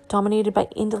excellence, dominated by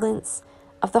indolence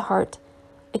of the heart,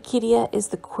 acedia is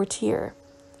the courtier.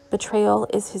 Betrayal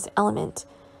is his element,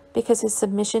 because his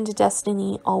submission to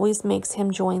destiny always makes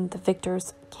him join the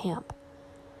victor's camp.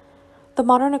 The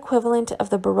modern equivalent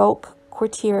of the Baroque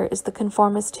courtier is the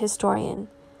conformist historian.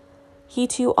 He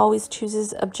too always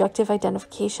chooses objective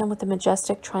identification with the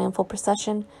majestic triumphal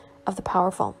procession of the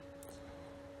powerful.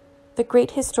 The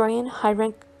great historian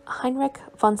Heinrich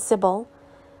von Sibbel,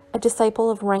 a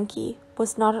disciple of Renke,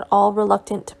 was not at all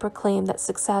reluctant to proclaim that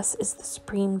success is the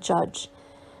supreme judge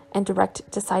and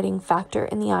direct deciding factor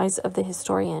in the eyes of the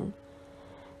historian.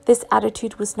 This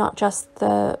attitude was not just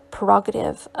the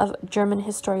prerogative of German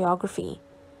historiography.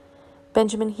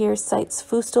 Benjamin here cites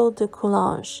Fustel de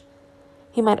Coulanges.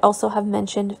 He might also have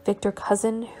mentioned Victor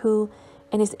Cousin, who,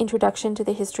 in his Introduction to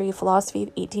the History of Philosophy of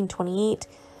 1828,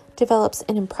 develops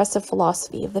an impressive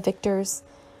philosophy of the victors,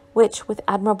 which, with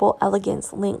admirable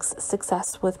elegance, links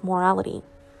success with morality.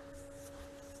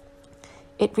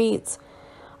 It reads,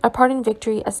 "I pardon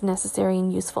victory as necessary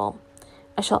and useful.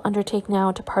 I shall undertake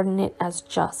now to pardon it as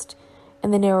just,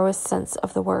 in the narrowest sense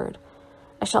of the word.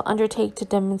 I shall undertake to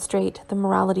demonstrate the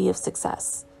morality of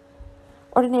success.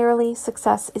 Ordinarily,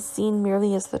 success is seen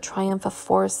merely as the triumph of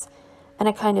force, and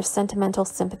a kind of sentimental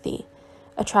sympathy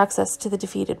attracts us to the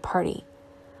defeated party.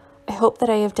 I hope that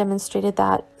I have demonstrated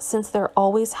that, since there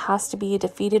always has to be a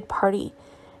defeated party,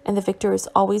 and the victor is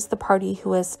always the party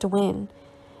who has to win,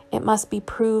 it must be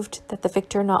proved that the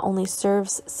victor not only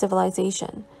serves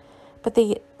civilization, but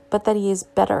that he is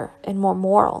better and more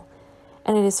moral,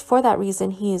 and it is for that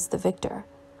reason he is the victor.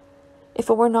 If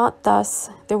it were not thus,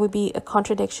 there would be a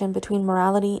contradiction between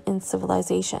morality and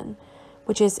civilization,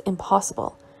 which is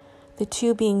impossible, the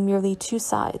two being merely two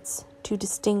sides, two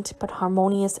distinct but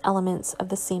harmonious elements of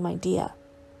the same idea.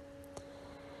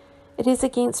 It is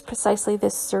against precisely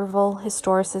this servile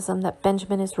historicism that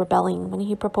Benjamin is rebelling when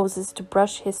he proposes to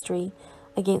brush history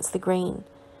against the grain.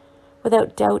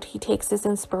 Without doubt, he takes his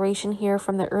inspiration here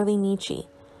from the early Nietzsche,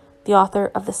 the author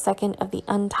of the second of the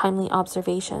untimely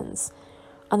observations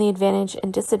on the advantage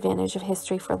and disadvantage of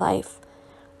history for life,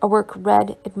 a work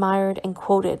read, admired, and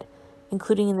quoted,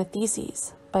 including in the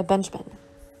Theses, by Benjamin.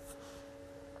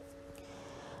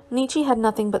 Nietzsche had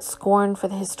nothing but scorn for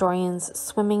the historians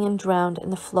swimming and drowned in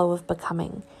the flow of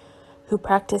becoming, who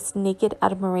practiced naked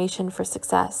admiration for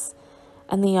success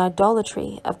and the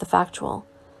idolatry of the factual.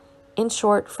 In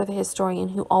short, for the historian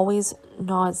who always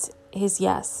nods his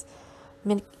yes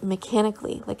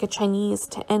mechanically, like a Chinese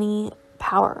to any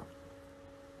power.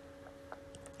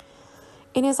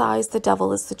 In his eyes, the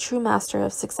devil is the true master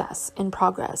of success and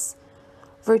progress.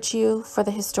 Virtue, for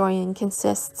the historian,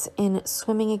 consists in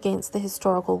swimming against the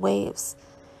historical waves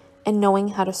and knowing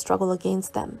how to struggle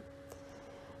against them.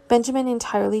 Benjamin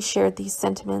entirely shared these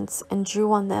sentiments and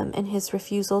drew on them in his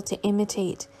refusal to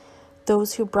imitate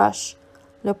those who brush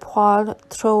le poil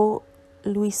trop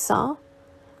luisant,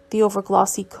 the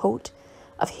overglossy coat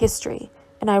of history,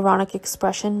 an ironic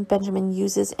expression Benjamin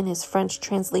uses in his French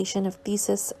translation of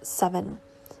Thesis 7,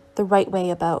 the right way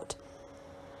about.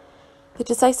 The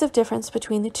decisive difference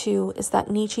between the two is that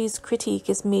Nietzsche's critique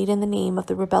is made in the name of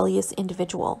the rebellious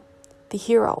individual, the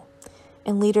hero,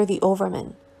 and leader the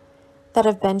overman. That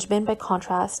of Benjamin, by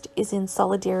contrast, is in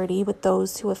solidarity with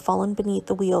those who have fallen beneath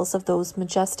the wheels of those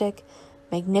majestic,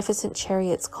 magnificent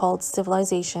chariots called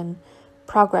civilization,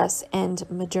 progress, and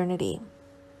modernity.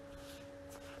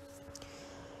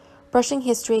 Brushing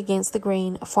history against the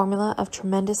grain, a formula of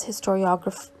tremendous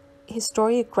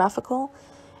historiographical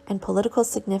and political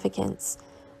significance,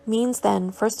 means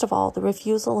then, first of all, the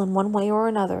refusal in one way or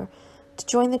another to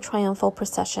join the triumphal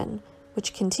procession,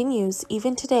 which continues,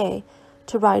 even today,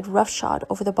 to ride roughshod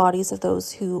over the bodies of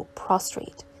those who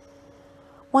prostrate.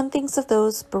 One thinks of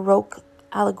those Baroque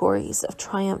allegories of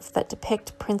triumph that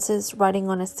depict princes riding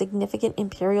on a significant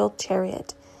imperial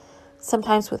chariot,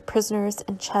 sometimes with prisoners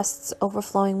and chests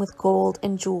overflowing with gold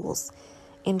and jewels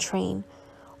in train,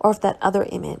 or of that other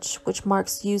image which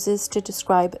Marx uses to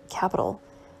describe capital,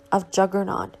 of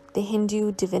Juggernaut, the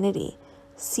Hindu divinity,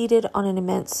 seated on an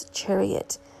immense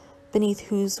chariot, beneath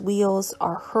whose wheels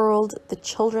are hurled the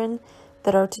children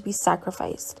that are to be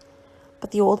sacrificed.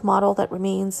 But the old model that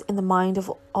remains in the mind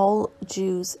of all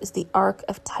Jews is the Ark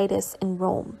of Titus in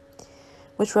Rome,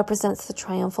 which represents the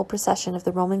triumphal procession of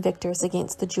the Roman victors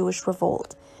against the Jewish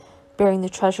revolt, bearing the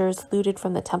treasures looted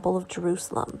from the Temple of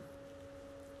Jerusalem.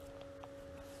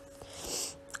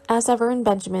 As ever in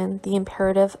Benjamin, the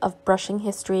imperative of brushing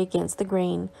history against the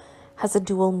grain has a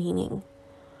dual meaning.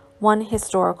 One,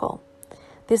 historical.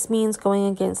 This means going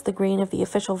against the grain of the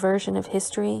official version of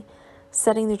history,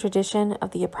 setting the tradition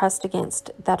of the oppressed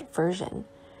against that version.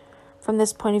 From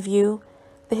this point of view,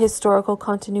 the historical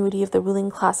continuity of the ruling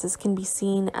classes can be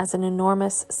seen as an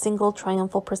enormous single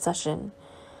triumphal procession,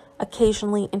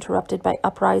 occasionally interrupted by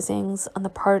uprisings on the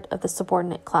part of the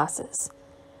subordinate classes.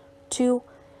 2.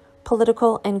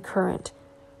 Political and current.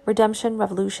 Redemption,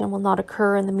 revolution will not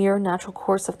occur in the mere natural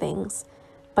course of things,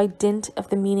 by dint of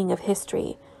the meaning of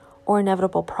history or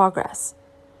inevitable progress.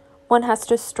 One has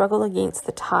to struggle against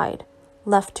the tide,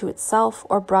 left to itself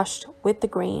or brushed with the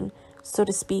grain, so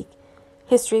to speak.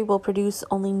 History will produce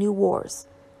only new wars,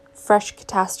 fresh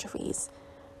catastrophes,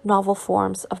 novel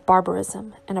forms of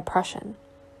barbarism and oppression.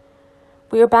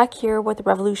 We are back here with the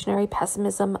revolutionary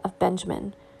pessimism of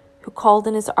Benjamin, who called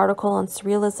in his article on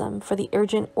surrealism for the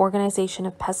urgent organization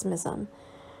of pessimism,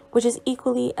 which is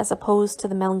equally as opposed to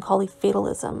the melancholy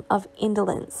fatalism of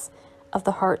indolence of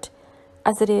the heart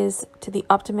as it is to the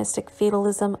optimistic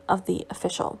fatalism of the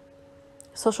official,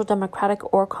 social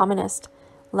democratic or communist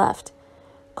left,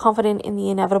 confident in the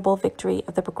inevitable victory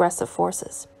of the progressive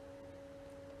forces.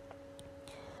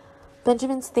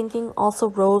 Benjamin's thinking also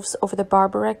roves over the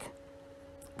barbaric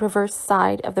reverse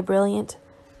side of the brilliant,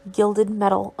 gilded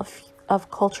metal of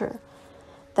culture,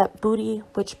 that booty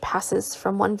which passes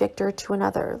from one victor to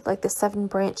another like the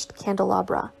seven-branched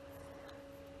candelabra.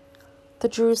 The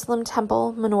Jerusalem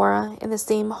temple menorah in the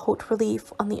same haute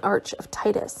relief on the arch of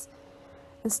Titus,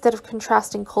 instead of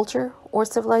contrasting culture or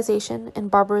civilization and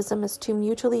barbarism as two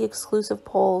mutually exclusive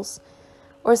poles,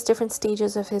 or as different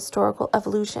stages of historical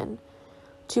evolution,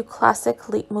 two classic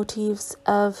leitmotifs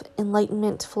of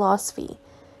Enlightenment philosophy,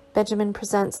 Benjamin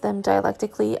presents them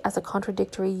dialectically as a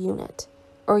contradictory unit,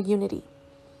 or unity.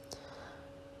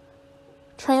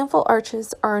 Triumphal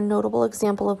arches are a notable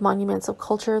example of monuments of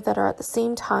culture that are at the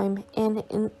same time and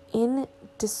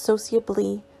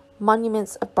indissociably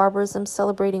monuments of barbarism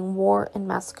celebrating war and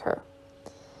massacre.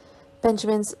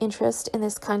 Benjamin's interest in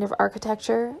this kind of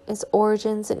architecture, its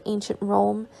origins in ancient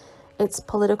Rome, its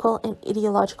political and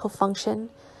ideological function,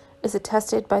 is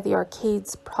attested by the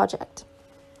Arcades project.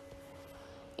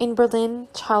 In Berlin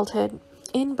childhood,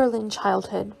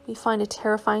 we find a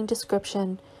terrifying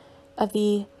description of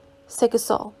the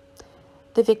Siegessäule,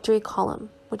 the victory column,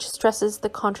 which stresses the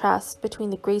contrast between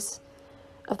the grace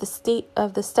of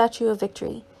the Statue of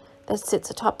Victory, that sits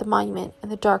atop the monument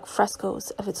and the dark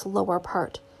frescoes of its lower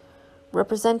part,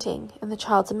 representing, in the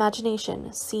child's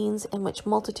imagination, scenes in which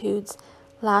multitudes,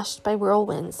 lashed by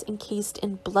whirlwinds, encased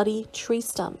in bloody tree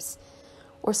stumps,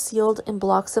 or sealed in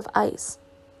blocks of ice,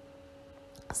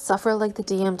 suffer like the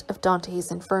damned of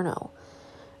Dante's Inferno,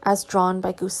 as drawn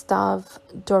by Gustave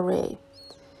Doré.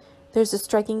 There's a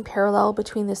striking parallel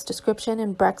between this description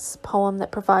and Brecht's poem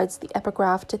that provides the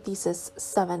epigraph to Thesis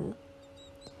 7.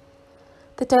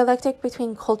 The dialectic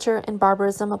between culture and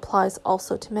barbarism applies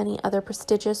also to many other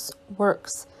prestigious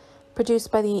works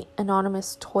produced by the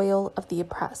anonymous toil of the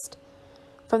oppressed,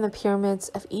 from the pyramids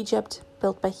of Egypt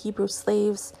built by Hebrew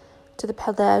slaves to the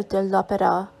Palais de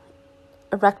l'Opéra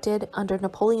erected under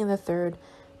Napoleon III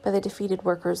by the defeated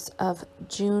workers of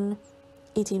June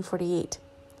 1848.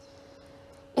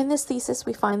 In this thesis,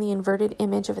 we find the inverted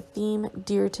image of a theme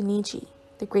dear to Nietzsche,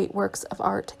 the great works of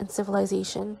art and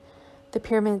civilization, the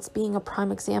pyramids being a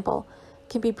prime example,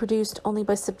 can be produced only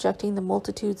by subjecting the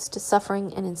multitudes to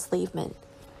suffering and enslavement.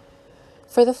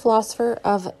 For the philosopher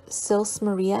of Sils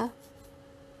Maria,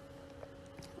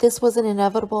 this was an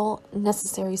inevitable,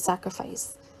 necessary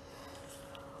sacrifice.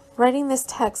 Writing this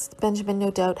text, Benjamin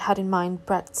no doubt had in mind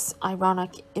Brecht's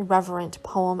ironic, irreverent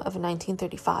poem of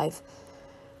 1935,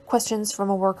 Questions from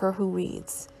a Worker Who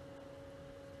Reads.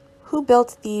 Who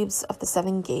built Thebes of the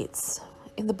 7 gates?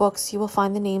 In the books you will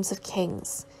find the names of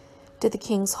kings. Did the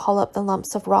kings haul up the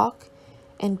lumps of rock?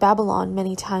 And Babylon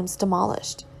many times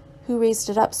demolished. Who raised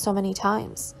it up so many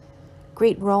times?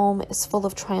 Great Rome is full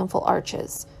of triumphal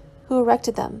arches. Who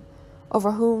erected them?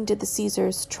 Over whom did the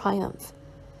Caesars triumph?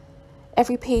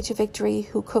 Every page of victory,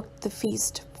 who cooked the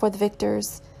feast for the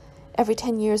victors? Every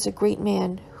 10 years a great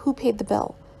man, who paid the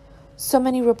bill? So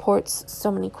many reports, so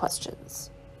many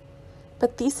questions.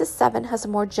 But Thesis 7 has a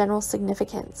more general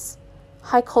significance.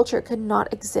 High culture could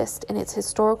not exist in its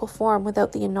historical form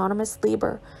without the anonymous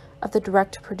labor of the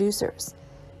direct producers,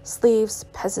 slaves,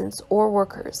 peasants, or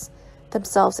workers,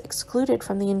 themselves excluded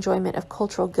from the enjoyment of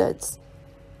cultural goods.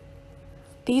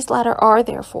 These latter are,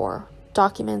 therefore,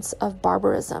 documents of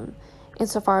barbarism,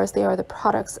 insofar as they are the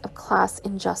products of class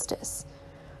injustice,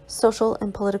 social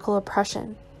and political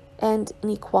oppression, and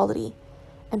inequality,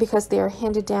 and because they are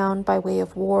handed down by way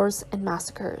of wars and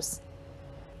massacres.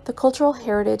 The cultural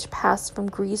heritage passed from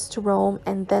Greece to Rome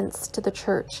and thence to the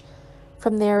church.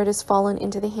 From there it has fallen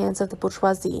into the hands of the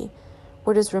bourgeoisie,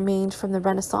 where it has remained from the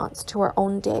Renaissance to our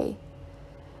own day.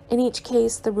 In each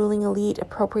case, the ruling elite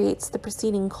appropriates the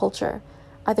preceding culture,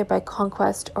 either by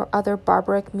conquest or other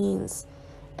barbaric means,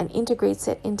 and integrates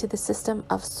it into the system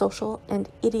of social and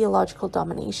ideological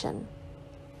domination.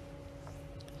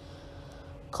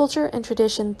 Culture and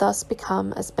tradition thus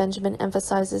become, as Benjamin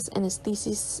emphasizes in his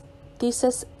Thesis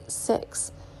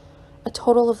 6, a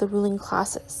total of the ruling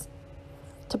classes.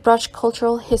 To brush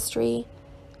cultural history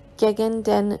gegen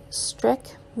den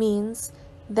Strich means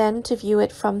then to view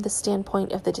it from the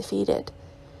standpoint of the defeated,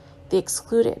 the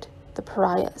excluded, the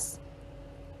pariahs.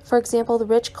 For example, the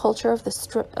rich culture of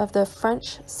the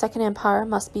French Second Empire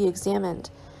must be examined,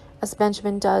 as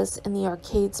Benjamin does in the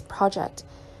Arcades Project,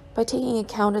 by taking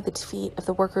account of the defeat of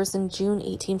the workers in June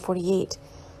 1848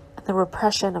 and the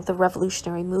repression of the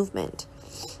revolutionary movement,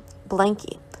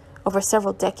 Blanqui, over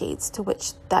several decades to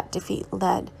which that defeat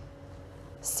led.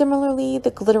 Similarly,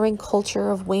 the glittering culture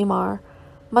of Weimar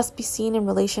must be seen in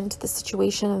relation to the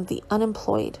situation of the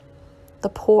unemployed, the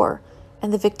poor,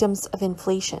 and the victims of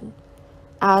inflation,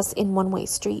 as in One Way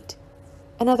Street.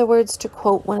 In other words, to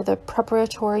quote one of the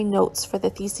preparatory notes for the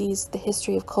theses, the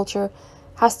history of culture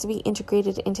has to be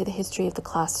integrated into the history of the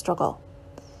class struggle.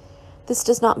 This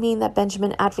does not mean that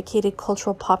Benjamin advocated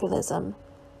cultural populism.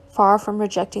 Far from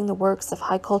rejecting the works of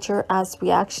high culture as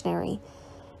reactionary,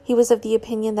 he was of the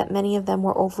opinion that many of them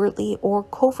were overtly or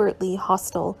covertly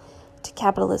hostile to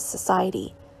capitalist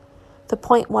society. The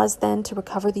point was then to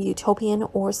recover the utopian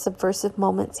or subversive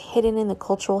moments hidden in the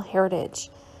cultural heritage,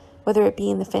 whether it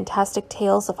be in the fantastic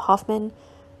tales of Hoffmann,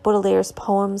 Baudelaire's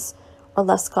poems, or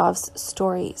Leskov's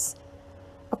stories.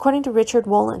 According to Richard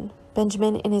Wolin,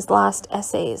 Benjamin in his last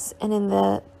essays and in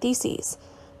the Theses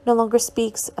no longer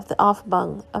speaks of the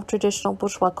Aufbau of traditional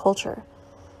bourgeois culture,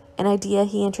 an idea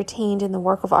he entertained in the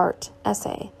Work of Art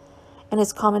essay and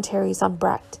his commentaries on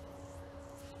Brecht.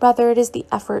 Rather, it is the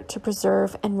effort to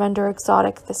preserve and render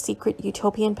exotic the secret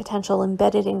utopian potential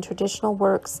embedded in traditional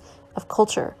works of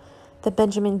culture that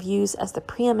Benjamin views as the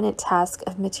preeminent task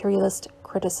of materialist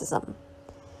criticism.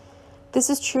 This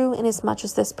is true inasmuch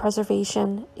as this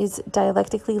preservation is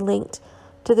dialectically linked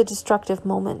to the destructive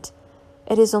moment.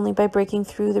 It is only by breaking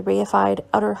through the reified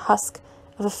outer husk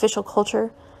of official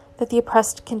culture that the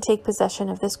oppressed can take possession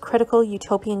of this critical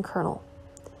utopian kernel.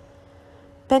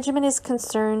 Benjamin is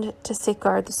concerned to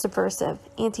safeguard the subversive,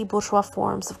 anti-bourgeois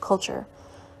forms of culture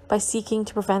by seeking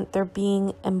to prevent their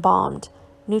being embalmed,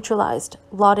 neutralized,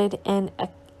 lauded, and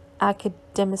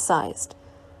academicized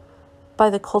by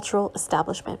the cultural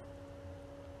establishment.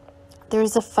 There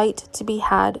is a fight to be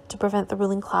had to prevent the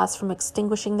ruling class from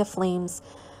extinguishing the flames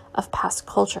of past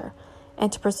culture and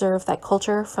to preserve that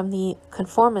culture from the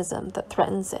conformism that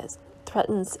threatens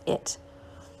it.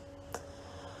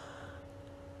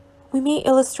 We may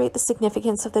illustrate the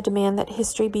significance of the demand that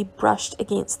history be brushed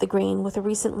against the grain with a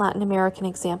recent Latin American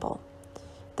example.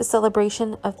 The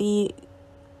celebration of the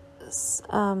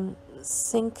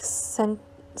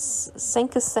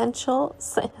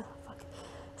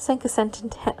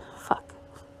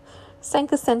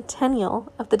cinquecentennial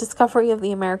of the discovery of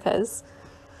the Americas.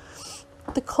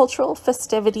 The cultural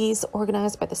festivities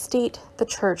organized by the state, the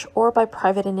church, or by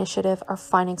private initiative are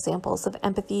fine examples of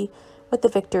empathy with the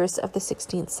victors of the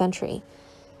 16th century.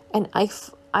 An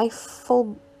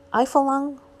Eiffelung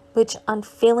which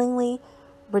unfailingly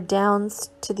redounds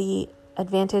to the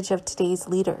advantage of today's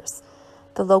leaders,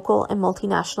 the local and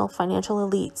multinational financial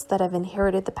elites that have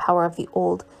inherited the power of the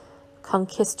old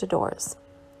conquistadors.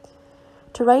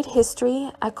 To write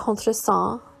history à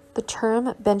contresens, the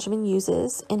term Benjamin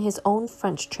uses in his own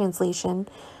French translation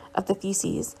of the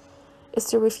theses is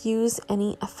to refuse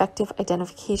any effective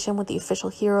identification with the official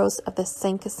heroes of the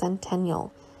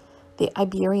cinquecentennial, the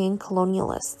Iberian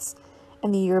colonialists,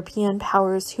 and the European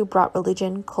powers who brought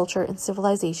religion, culture, and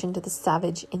civilization to the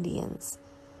savage Indians.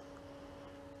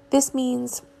 This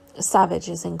means, savage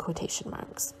is in quotation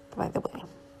marks, by the way.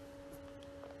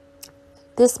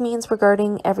 This means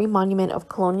regarding every monument of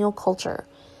colonial culture,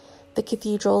 the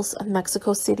cathedrals of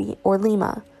Mexico City or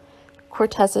Lima,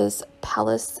 Cortez's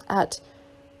palace at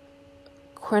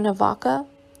Cuernavaca,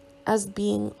 as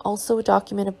being also a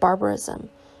document of barbarism,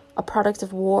 a product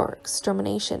of war,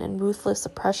 extermination, and ruthless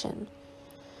oppression.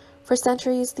 For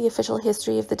centuries, the official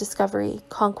history of the discovery,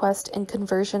 conquest, and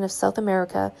conversion of South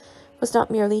America was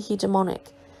not merely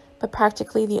hegemonic, but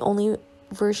practically the only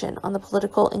version on the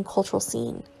political and cultural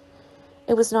scene.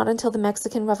 It was not until the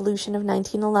Mexican Revolution of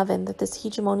 1911 that this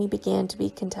hegemony began to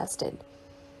be contested.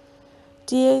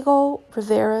 Diego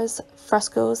Rivera's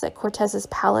frescoes at Cortez's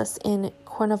palace in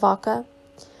Cuernavaca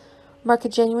mark a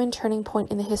genuine turning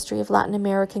point in the history of Latin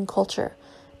American culture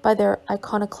by their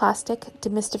iconoclastic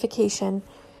demystification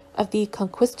of the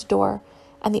conquistador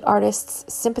and the artist's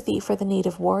sympathy for the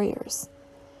native warriors.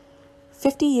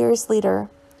 50 years later,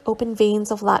 Open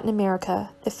Veins of Latin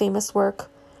America, the famous work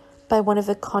by one of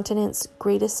the continent's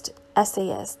greatest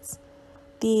essayists,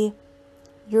 the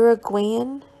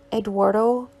Uruguayan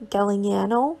Eduardo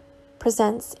Galeano,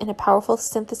 presents in a powerful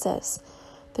synthesis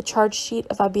the charge sheet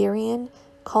of Iberian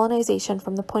colonization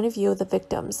from the point of view of the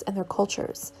victims and their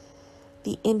cultures,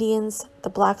 the Indians, the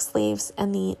black slaves,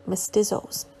 and the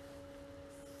mestizos.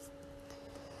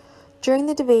 During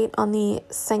the debate on the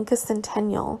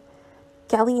cinquecentennial,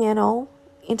 Galeano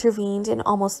intervened in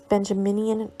almost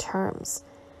Benjaminian terms.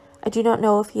 I do not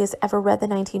know if he has ever read the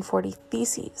 1940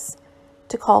 Theses,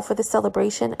 to call for the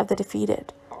celebration of the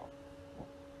defeated,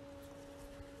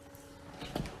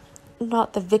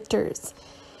 not the victors,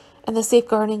 and the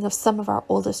safeguarding of some of our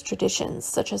oldest traditions,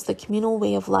 such as the communal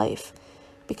way of life,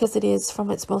 because it is from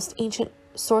its most ancient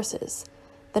sources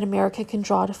that America can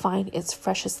draw to find its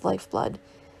freshest lifeblood.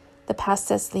 The past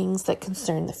says things that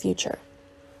concern the future.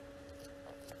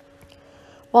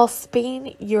 While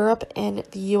Spain, Europe, and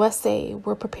the USA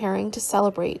were preparing to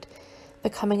celebrate the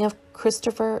coming of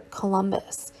Christopher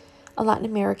Columbus, a Latin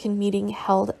American meeting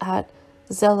held at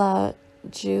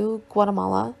Zelaju,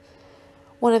 Guatemala,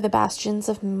 one of the bastions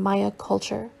of Maya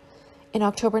culture, in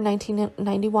October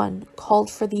 1991, called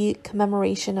for the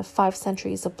commemoration of 5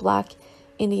 centuries of Black,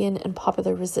 Indian, and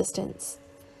popular resistance.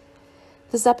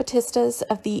 The Zapatistas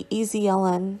of the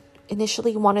EZLN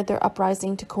initially wanted their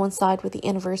uprising to coincide with the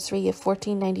anniversary of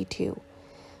 1492,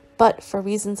 but for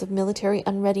reasons of military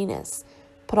unreadiness,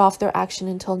 put off their action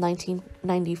until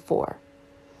 1994.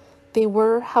 They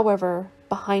were, however,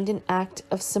 behind an act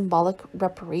of symbolic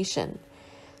reparation,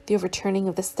 the overturning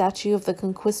of the statue of the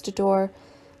conquistador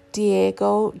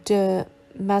Diego de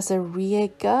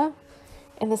Mazariega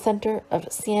in the center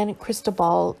of San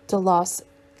Cristobal de los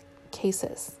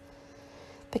Casas,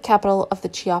 the capital of the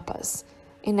Chiapas,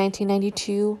 in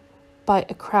 1992 by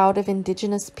a crowd of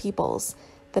indigenous peoples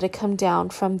that had come down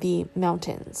from the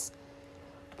mountains.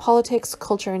 Politics,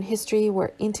 culture, and history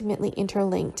were intimately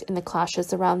interlinked in the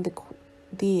clashes around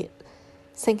the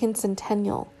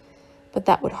cinquecentennial, but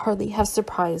that would hardly have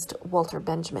surprised Walter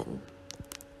Benjamin.